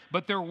Spirit,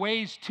 but they're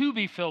ways to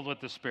be filled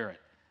with the Spirit.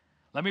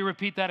 Let me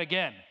repeat that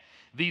again.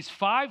 These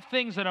 5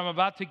 things that I'm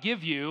about to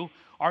give you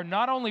are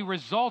not only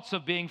results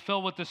of being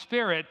filled with the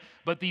Spirit,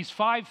 but these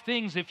 5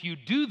 things, if you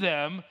do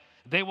them,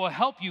 they will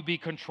help you be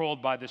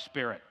controlled by the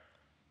Spirit.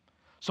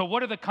 So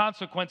what are the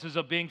consequences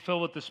of being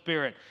filled with the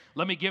Spirit?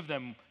 Let me give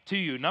them to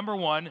you. Number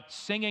 1,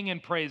 singing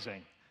and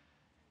praising.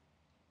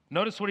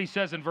 Notice what he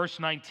says in verse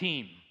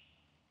 19.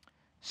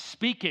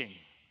 Speaking.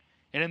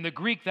 And in the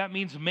Greek, that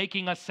means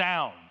making a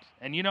sound.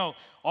 And you know,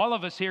 all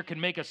of us here can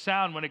make a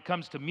sound when it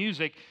comes to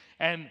music,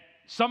 and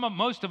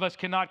most of us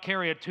cannot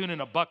carry a tune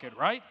in a bucket,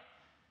 right?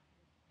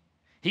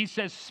 He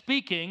says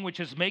speaking, which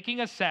is making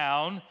a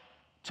sound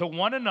to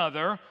one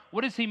another.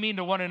 What does he mean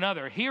to one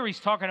another? Here he's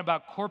talking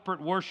about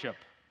corporate worship.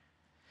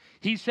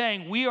 He's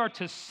saying we are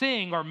to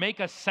sing or make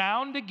a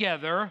sound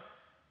together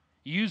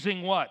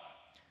using what?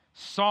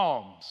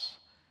 Psalms.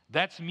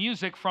 That's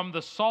music from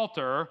the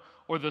Psalter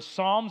or the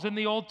Psalms in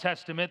the Old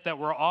Testament that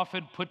were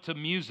often put to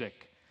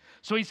music.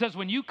 So he says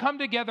when you come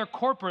together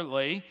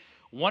corporately,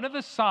 one of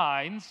the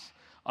signs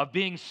of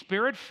being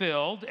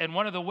Spirit-filled, and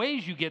one of the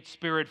ways you get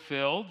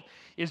Spirit-filled,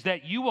 is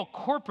that you will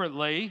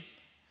corporately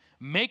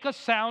make a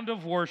sound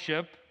of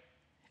worship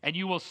and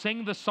you will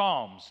sing the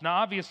Psalms. Now,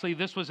 obviously,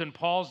 this was in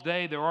Paul's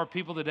day. There are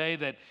people today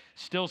that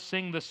still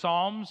sing the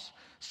Psalms.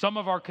 Some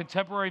of our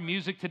contemporary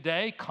music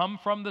today come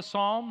from the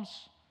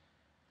Psalms.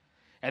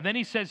 And then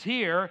he says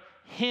here,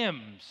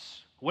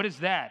 hymns. What is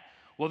that?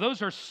 Well,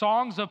 those are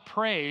songs of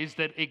praise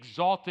that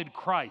exalted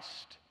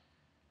Christ.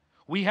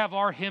 We have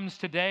our hymns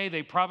today.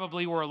 They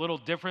probably were a little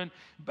different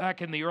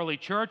back in the early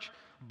church,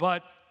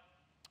 but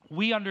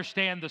we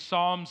understand the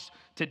Psalms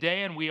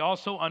today, and we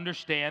also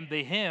understand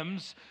the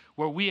hymns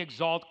where we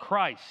exalt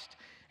Christ.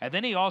 And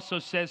then he also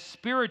says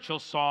spiritual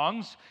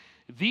songs.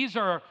 These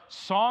are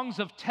songs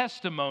of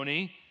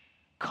testimony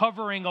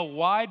covering a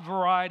wide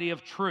variety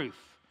of truth.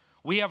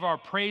 We have our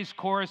praise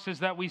choruses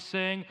that we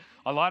sing,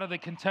 a lot of the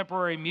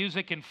contemporary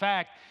music. In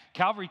fact,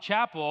 Calvary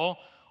Chapel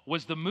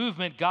was the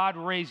movement God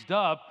raised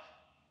up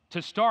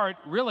to start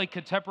really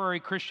contemporary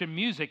Christian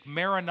music,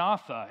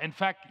 Maranatha. In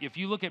fact, if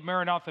you look at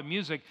Maranatha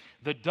music,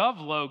 the dove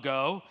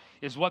logo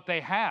is what they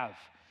have.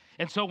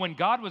 And so when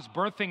God was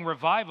birthing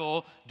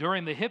revival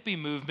during the hippie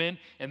movement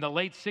in the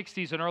late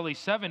 60s and early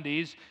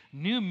 70s,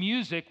 new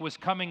music was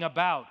coming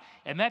about.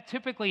 And that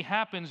typically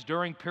happens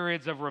during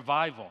periods of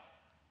revival.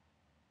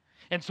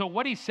 And so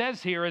what he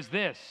says here is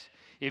this: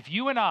 if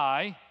you and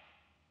I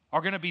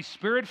are going to be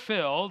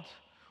Spirit-filled,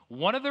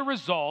 one of the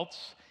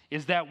results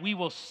is that we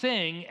will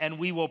sing and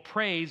we will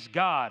praise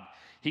God.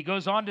 He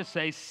goes on to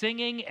say,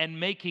 singing and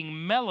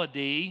making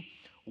melody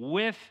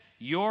with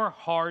your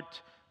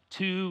heart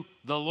to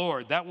the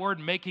Lord. That word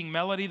making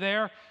melody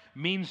there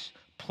means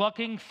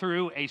plucking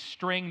through a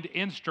stringed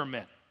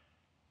instrument.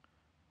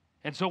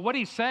 And so what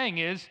he's saying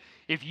is,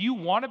 If you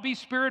want to be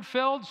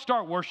Spirit-filled,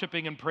 start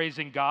worshiping and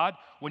praising God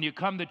when you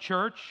come to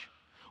church.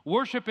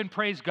 Worship and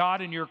praise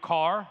God in your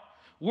car.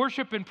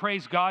 Worship and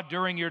praise God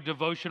during your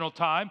devotional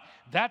time.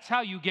 That's how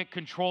you get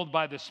controlled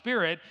by the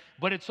Spirit,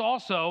 but it's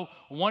also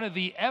one of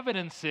the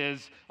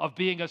evidences of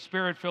being a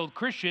Spirit-filled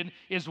Christian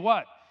is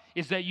what?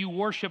 Is that you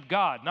worship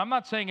God. Now, I'm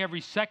not saying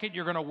every second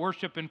you're going to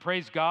worship and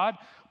praise God,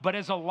 but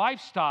as a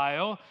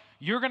lifestyle,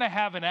 you're going to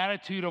have an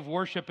attitude of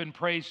worship and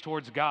praise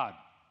towards God.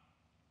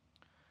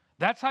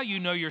 That's how you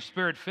know you're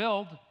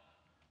Spirit-filled.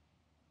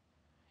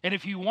 And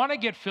if you want to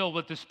get filled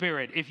with the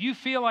Spirit, if you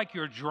feel like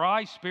you're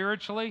dry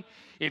spiritually,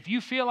 if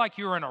you feel like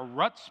you're in a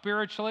rut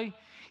spiritually,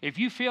 if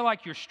you feel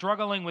like you're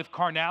struggling with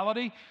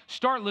carnality,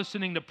 start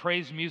listening to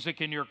praise music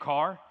in your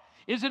car.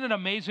 Isn't it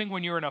amazing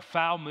when you're in a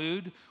foul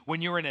mood,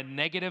 when you're in a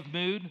negative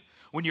mood,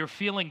 when you're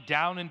feeling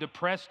down and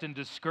depressed and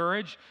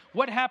discouraged?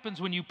 What happens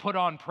when you put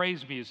on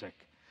praise music?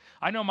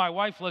 I know my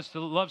wife loves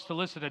to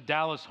listen to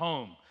Dallas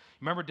Home.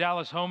 Remember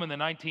Dallas Home in the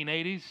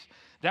 1980s?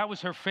 That was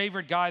her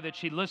favorite guy that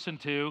she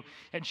listened to,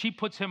 and she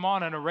puts him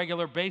on a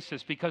regular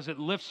basis because it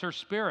lifts her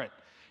spirit.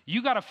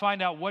 You got to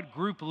find out what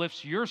group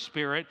lifts your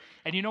spirit,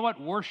 and you know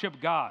what?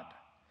 Worship God.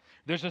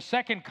 There's a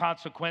second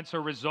consequence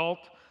or result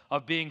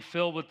of being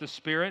filled with the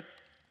Spirit,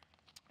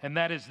 and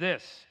that is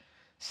this: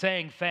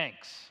 saying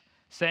thanks.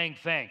 Saying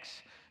thanks.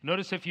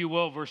 Notice, if you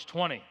will, verse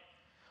 20.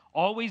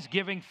 Always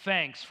giving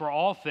thanks for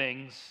all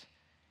things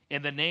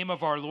in the name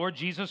of our Lord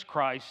Jesus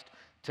Christ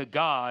to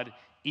God,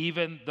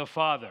 even the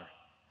Father.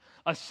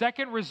 A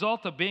second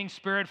result of being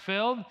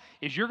Spirit-filled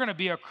is you're going to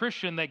be a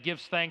Christian that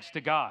gives thanks to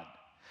God.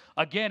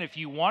 Again, if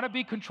you want to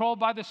be controlled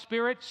by the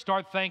Spirit,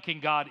 start thanking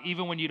God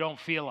even when you don't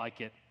feel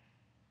like it.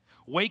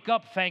 Wake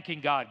up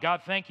thanking God.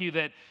 God, thank you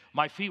that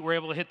my feet were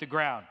able to hit the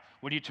ground.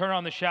 When you turn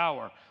on the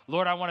shower,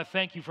 Lord, I want to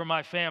thank you for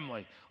my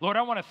family. Lord,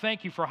 I want to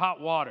thank you for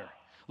hot water.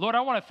 Lord, I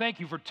want to thank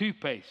you for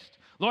toothpaste.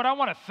 Lord, I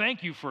want to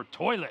thank you for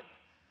toilet.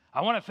 I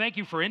want to thank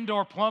you for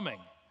indoor plumbing.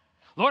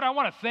 Lord, I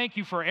want to thank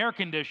you for air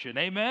conditioning.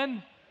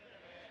 Amen?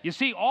 You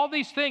see, all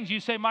these things, you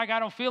say, Mike, I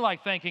don't feel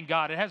like thanking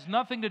God. It has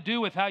nothing to do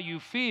with how you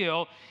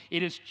feel.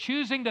 It is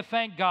choosing to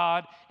thank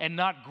God and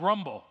not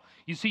grumble.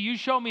 You see, you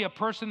show me a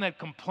person that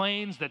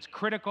complains, that's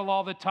critical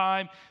all the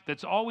time,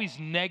 that's always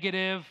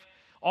negative,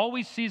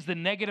 always sees the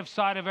negative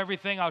side of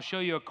everything. I'll show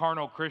you a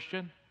carnal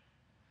Christian.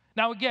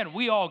 Now, again,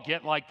 we all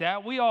get like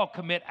that. We all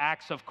commit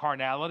acts of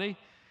carnality.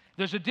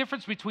 There's a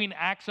difference between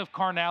acts of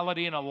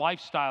carnality and a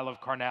lifestyle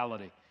of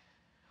carnality.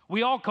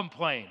 We all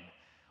complain.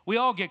 We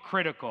all get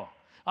critical.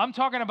 I'm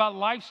talking about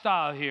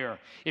lifestyle here.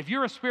 If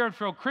you're a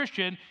Spirit-filled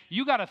Christian,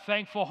 you got a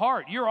thankful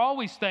heart. You're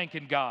always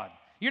thanking God.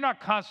 You're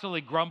not constantly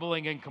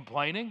grumbling and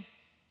complaining.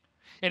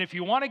 And if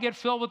you want to get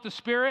filled with the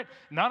Spirit,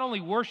 not only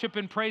worship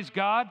and praise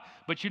God,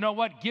 but you know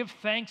what? Give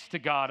thanks to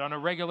God on a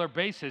regular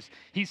basis.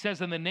 He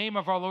says, in the name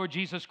of our Lord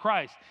Jesus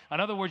Christ. In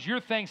other words, your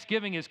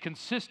thanksgiving is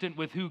consistent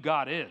with who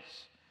God is.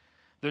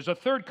 There's a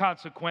third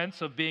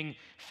consequence of being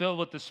filled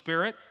with the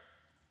Spirit,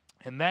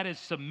 and that is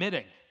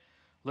submitting.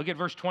 Look at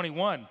verse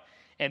 21.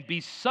 And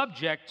be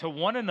subject to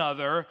one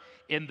another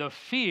in the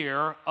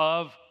fear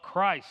of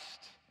Christ.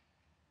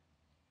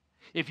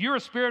 If you're a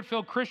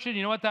Spirit-filled Christian,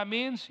 you know what that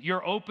means?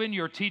 You're open,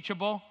 you're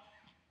teachable,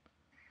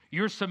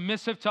 you're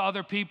submissive to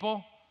other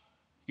people,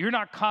 you're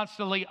not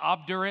constantly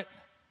obdurate,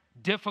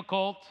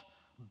 difficult,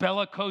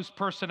 bellicose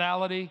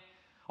personality,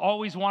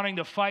 always wanting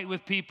to fight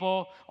with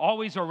people,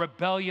 always a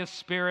rebellious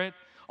spirit,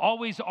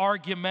 always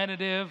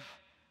argumentative.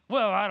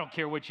 Well, I don't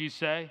care what you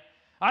say.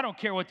 I don't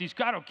care what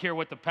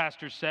the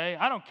pastors say.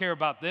 I don't care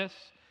about this.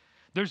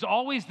 There's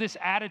always this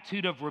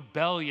attitude of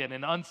rebellion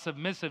and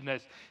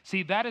unsubmissiveness.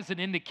 See, that is an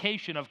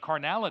indication of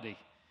carnality.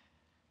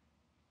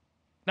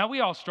 Now,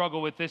 we all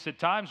struggle with this at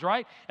times,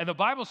 right? And the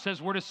Bible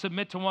says we're to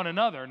submit to one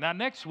another. Now,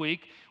 next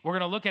week, we're going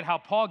to look at how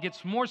Paul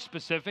gets more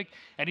specific,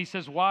 and he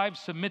says, wives,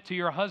 submit to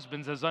your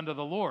husbands as unto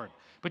the Lord.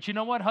 But you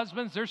know what,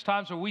 husbands? There's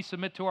times where we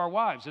submit to our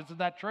wives. Isn't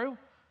that true?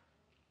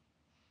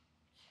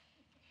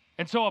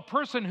 And so a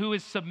person who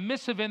is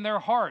submissive in their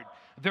heart,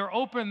 they're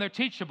open, they're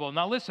teachable.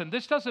 Now listen,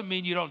 this doesn't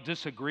mean you don't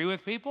disagree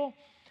with people.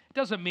 It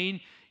doesn't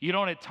mean you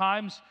don't at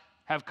times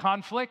have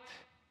conflict.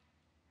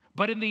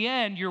 But in the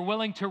end, you're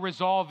willing to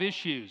resolve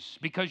issues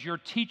because you're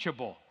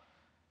teachable.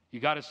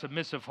 You got a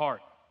submissive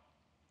heart.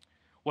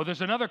 Well,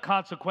 there's another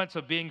consequence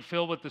of being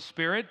filled with the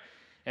Spirit,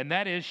 and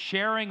that is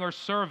sharing or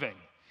serving.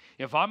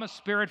 If I'm a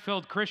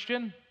Spirit-filled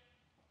Christian,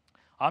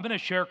 I'm going to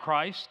share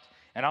Christ,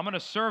 and I'm going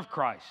to serve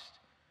Christ.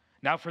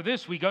 Now, for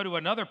this, we go to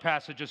another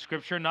passage of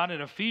Scripture, not in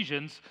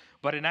Ephesians,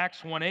 but in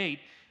Acts 1:8.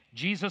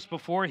 Jesus,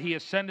 before he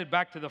ascended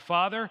back to the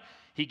Father,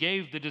 he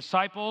gave the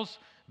disciples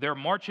their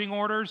marching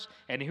orders,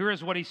 and here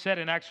is what he said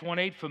in Acts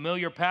 1:8,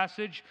 familiar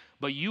passage,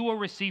 "But you will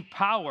receive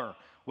power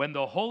when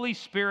the Holy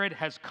Spirit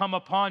has come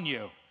upon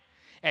you,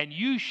 and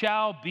you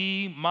shall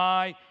be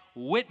my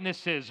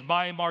witnesses,"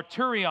 my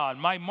martyrion,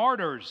 my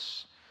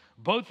martyrs,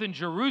 both in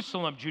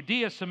Jerusalem,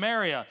 Judea,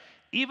 Samaria,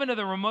 even to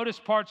the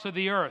remotest parts of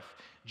the earth.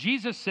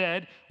 Jesus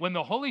said, when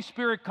the Holy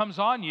Spirit comes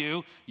on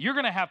you, you're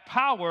going to have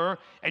power,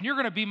 and you're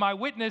going to be my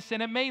witness,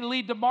 and it may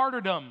lead to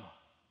martyrdom.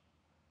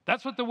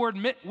 That's what the word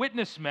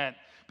witness meant,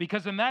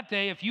 because in that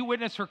day, if you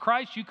witness for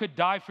Christ, you could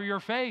die for your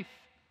faith.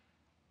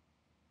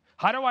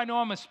 How do I know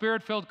I'm a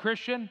Spirit-filled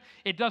Christian?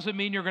 It doesn't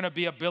mean you're going to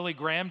be a Billy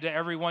Graham to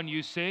everyone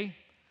you see.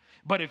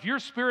 But if you're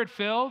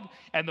Spirit-filled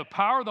and the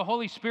power of the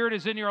Holy Spirit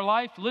is in your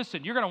life,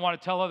 listen, you're going to want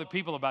to tell other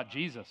people about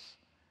Jesus.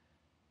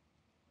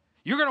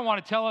 You're going to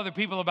want to tell other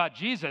people about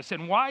Jesus.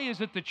 And why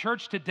is it the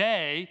church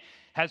today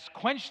has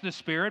quenched the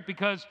Spirit?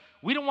 Because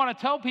we don't want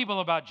to tell people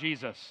about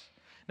Jesus.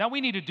 Now,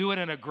 we need to do it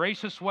in a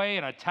gracious way,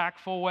 in a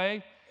tactful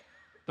way.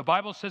 The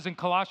Bible says in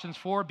Colossians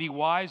 4, be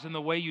wise in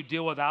the way you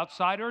deal with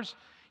outsiders.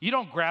 You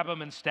don't grab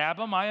them and stab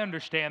them. I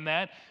understand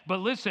that. But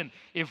listen,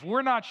 if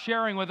we're not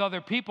sharing with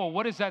other people,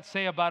 what does that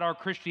say about our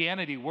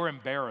Christianity? We're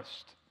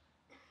embarrassed.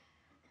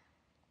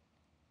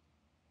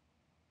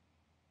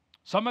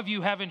 Some of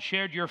you haven't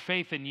shared your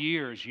faith in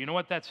years. You know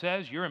what that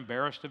says? You're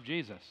embarrassed of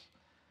Jesus.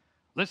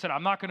 Listen,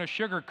 I'm not going to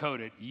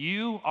sugarcoat it.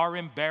 You are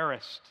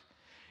embarrassed.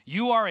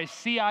 You are a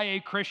CIA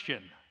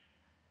Christian.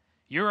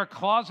 You're a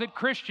closet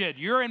Christian.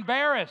 You're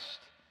embarrassed.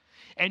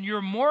 And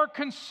you're more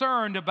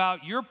concerned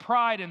about your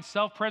pride and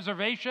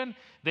self-preservation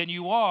than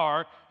you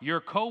are your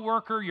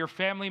coworker, your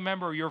family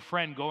member, or your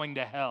friend going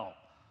to hell.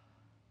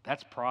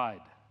 That's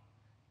pride.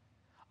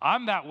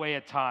 I'm that way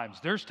at times.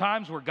 There's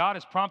times where God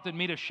has prompted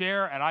me to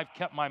share, and I've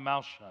kept my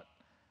mouth shut.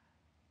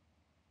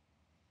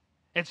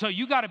 And so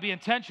you got to be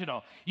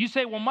intentional. You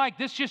say, well, Mike,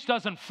 this just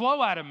doesn't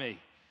flow out of me.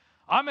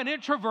 I'm an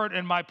introvert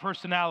in my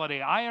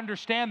personality. I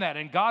understand that,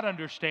 and God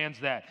understands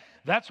that.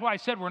 That's why I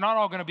said we're not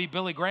all going to be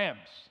Billy Grahams.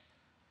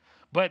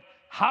 But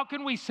how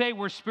can we say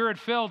we're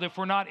Spirit-filled if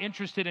we're not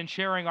interested in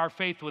sharing our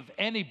faith with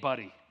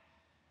anybody?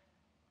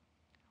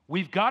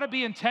 We've got to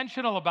be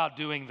intentional about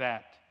doing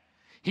that.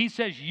 He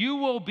says, you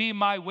will be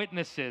my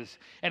witnesses.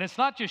 And it's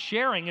not just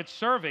sharing, it's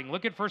serving.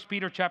 Look at 1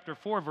 Peter chapter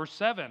 4, verse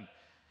 7.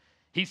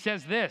 He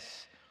says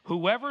this,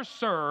 whoever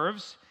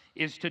serves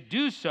is to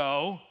do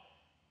so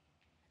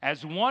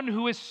as one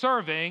who is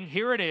serving,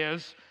 here it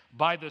is,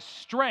 by the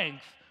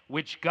strength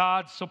which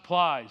God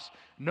supplies.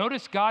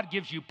 Notice God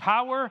gives you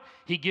power,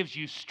 He gives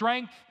you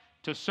strength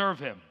to serve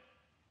Him.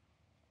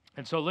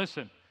 And so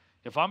listen,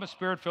 if I'm a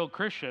Spirit-filled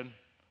Christian,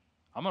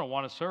 I'm going to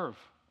want to serve.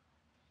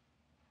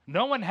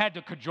 No one had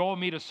to cajole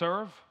me to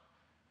serve.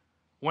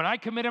 When I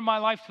committed my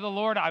life to the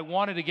Lord, I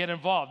wanted to get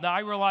involved. Now, I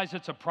realize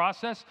it's a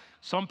process.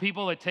 Some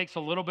people, it takes a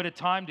little bit of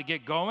time to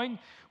get going.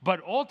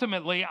 But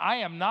ultimately, I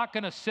am not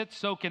going to sit,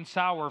 soak, and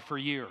sour for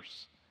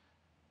years.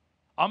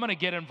 I'm going to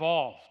get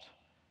involved.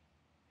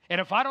 And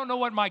if I don't know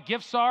what my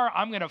gifts are,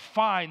 I'm going to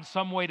find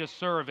some way to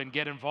serve and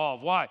get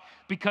involved. Why?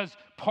 Because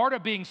part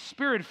of being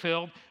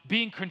Spirit-filled,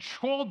 being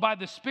controlled by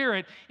the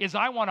Spirit, is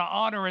I want to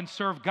honor and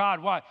serve God.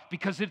 Why?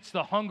 Because it's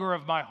the hunger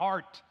of my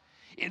heart.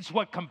 It's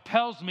what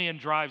compels me and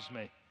drives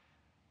me.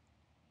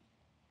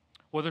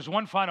 Well, there's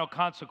one final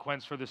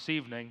consequence for this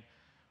evening,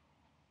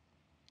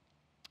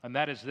 and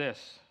that is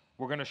this.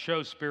 We're going to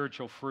show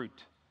spiritual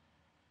fruit.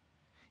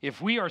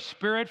 If we are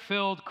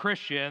Spirit-filled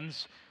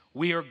Christians,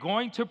 we are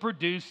going to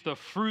produce the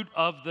fruit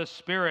of the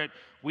Spirit.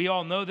 We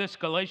all know this,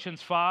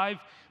 Galatians 5,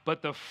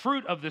 but the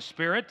fruit of the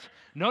Spirit,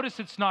 notice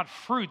it's not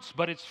fruits,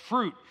 but it's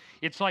fruit.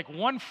 It's like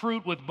one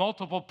fruit with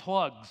multiple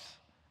plugs.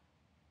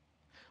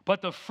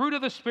 But the fruit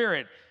of the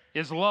Spirit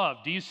is love.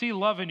 Do you see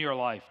love in your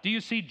life? Do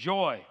you see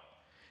joy?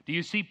 Do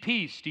you see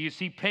peace? Do you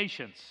see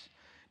patience?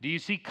 Do you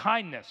see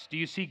kindness? Do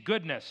you see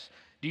goodness?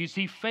 Do you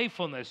see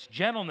faithfulness,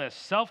 gentleness,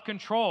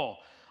 self-control?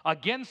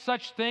 Against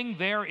such thing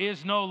there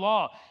is no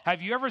law.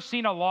 Have you ever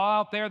seen a law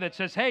out there that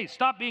says, hey,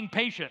 stop being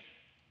patient?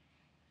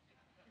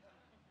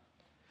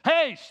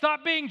 Hey,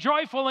 stop being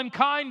joyful and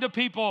kind to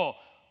people.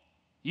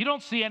 You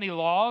don't see any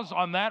laws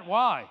on that.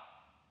 Why?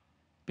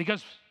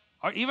 Because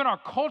even our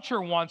culture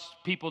wants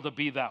people to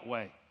be that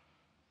way.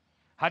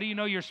 How do you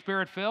know you're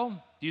Spirit-filled?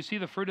 Do you see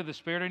the fruit of the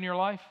Spirit in your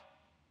life?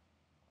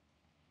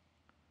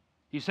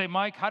 You say,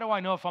 Mike, how do I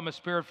know if I'm a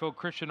Spirit-filled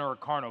Christian or a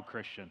carnal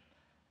Christian?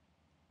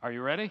 Are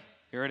you ready?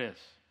 Here it is.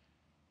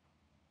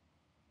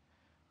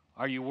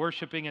 Are you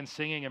worshiping and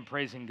singing and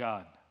praising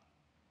God?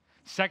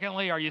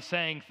 Secondly, are you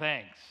saying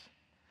thanks?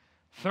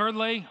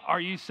 Thirdly, are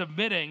you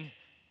submitting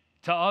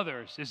to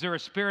others? Is there a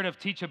spirit of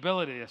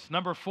teachability?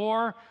 Number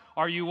 4,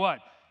 are you what?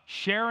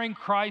 Sharing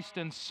Christ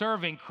and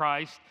serving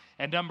Christ.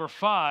 And number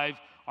 5,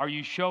 are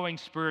you showing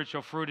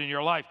spiritual fruit in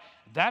your life?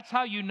 That's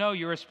how you know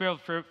you're a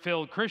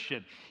Spirit-filled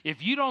Christian.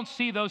 If you don't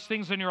see those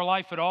things in your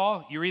life at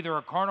all, you're either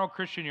a carnal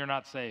Christian, you're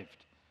not saved.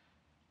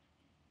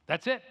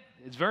 That's it.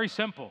 It's very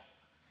simple.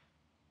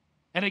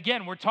 And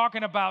again, we're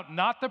talking about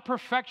not the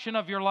perfection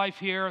of your life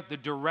here, the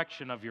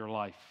direction of your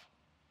life.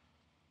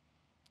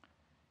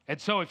 And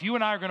so if you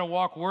and I are going to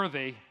walk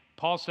worthy,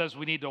 Paul says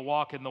we need to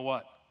walk in the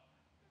what?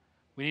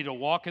 We need to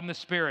walk in the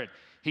Spirit.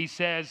 He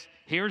says,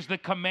 here's the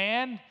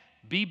command,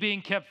 be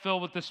being kept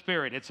filled with the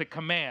Spirit. It's a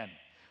command.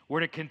 We're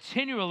to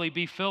continually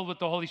be filled with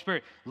the Holy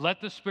Spirit. Let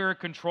the Spirit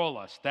control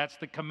us. That's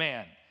the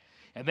command.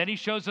 And then he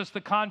shows us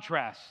the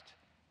contrast.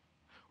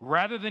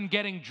 Rather than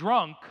getting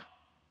drunk,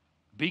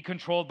 be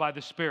controlled by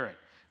the Spirit.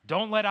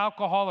 Don't let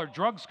alcohol or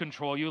drugs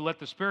control you. Let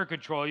the Spirit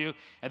control you.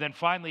 And then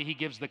finally, he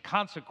gives the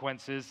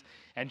consequences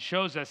and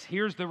shows us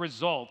here's the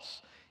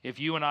results if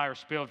you and I are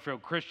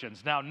Spirit-filled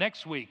Christians. Now,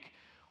 next week,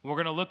 we're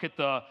going to look at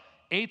the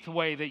 8th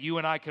way that you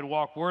and I could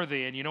walk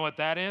worthy. And you know what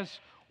that is?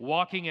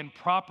 Walking in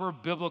proper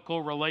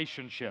biblical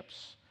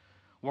relationships.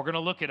 We're going to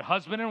look at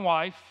husband and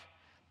wife,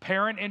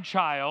 parent and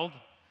child,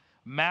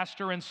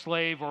 master and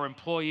slave, or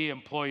employee,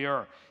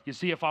 employer. You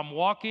see, if I'm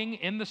walking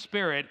in the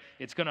Spirit,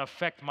 it's going to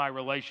affect my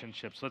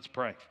relationships. Let's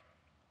pray.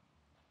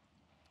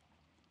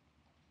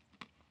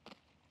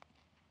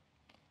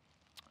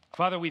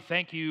 Father, we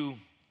thank you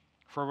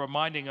for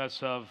reminding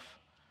us of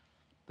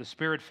the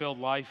Spirit-filled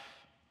life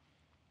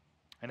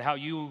and how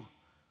you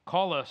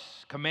call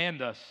us,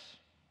 command us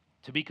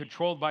to be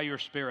controlled by your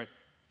Spirit.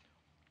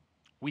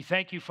 We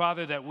thank you,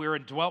 Father, that we're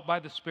indwelt by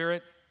the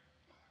Spirit.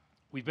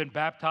 We've been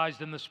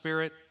baptized in the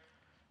Spirit.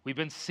 We've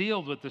been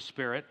sealed with the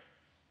Spirit.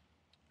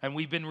 And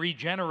we've been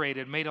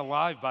regenerated, made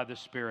alive by the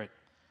Spirit.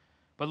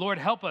 But Lord,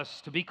 help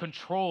us to be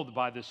controlled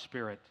by the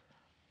Spirit.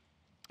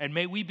 And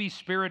may we be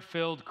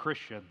Spirit-filled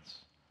Christians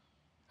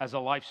as a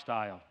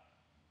lifestyle.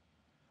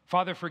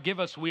 Father, forgive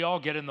us. We all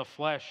get in the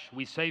flesh.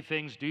 We say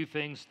things, do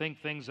things,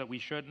 think things that we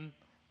shouldn't.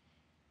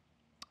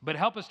 But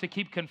help us to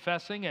keep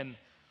confessing and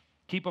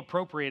keep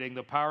appropriating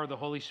the power of the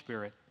Holy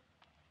Spirit.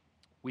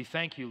 We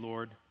thank you,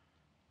 Lord.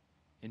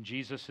 In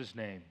Jesus'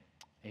 name,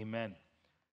 amen.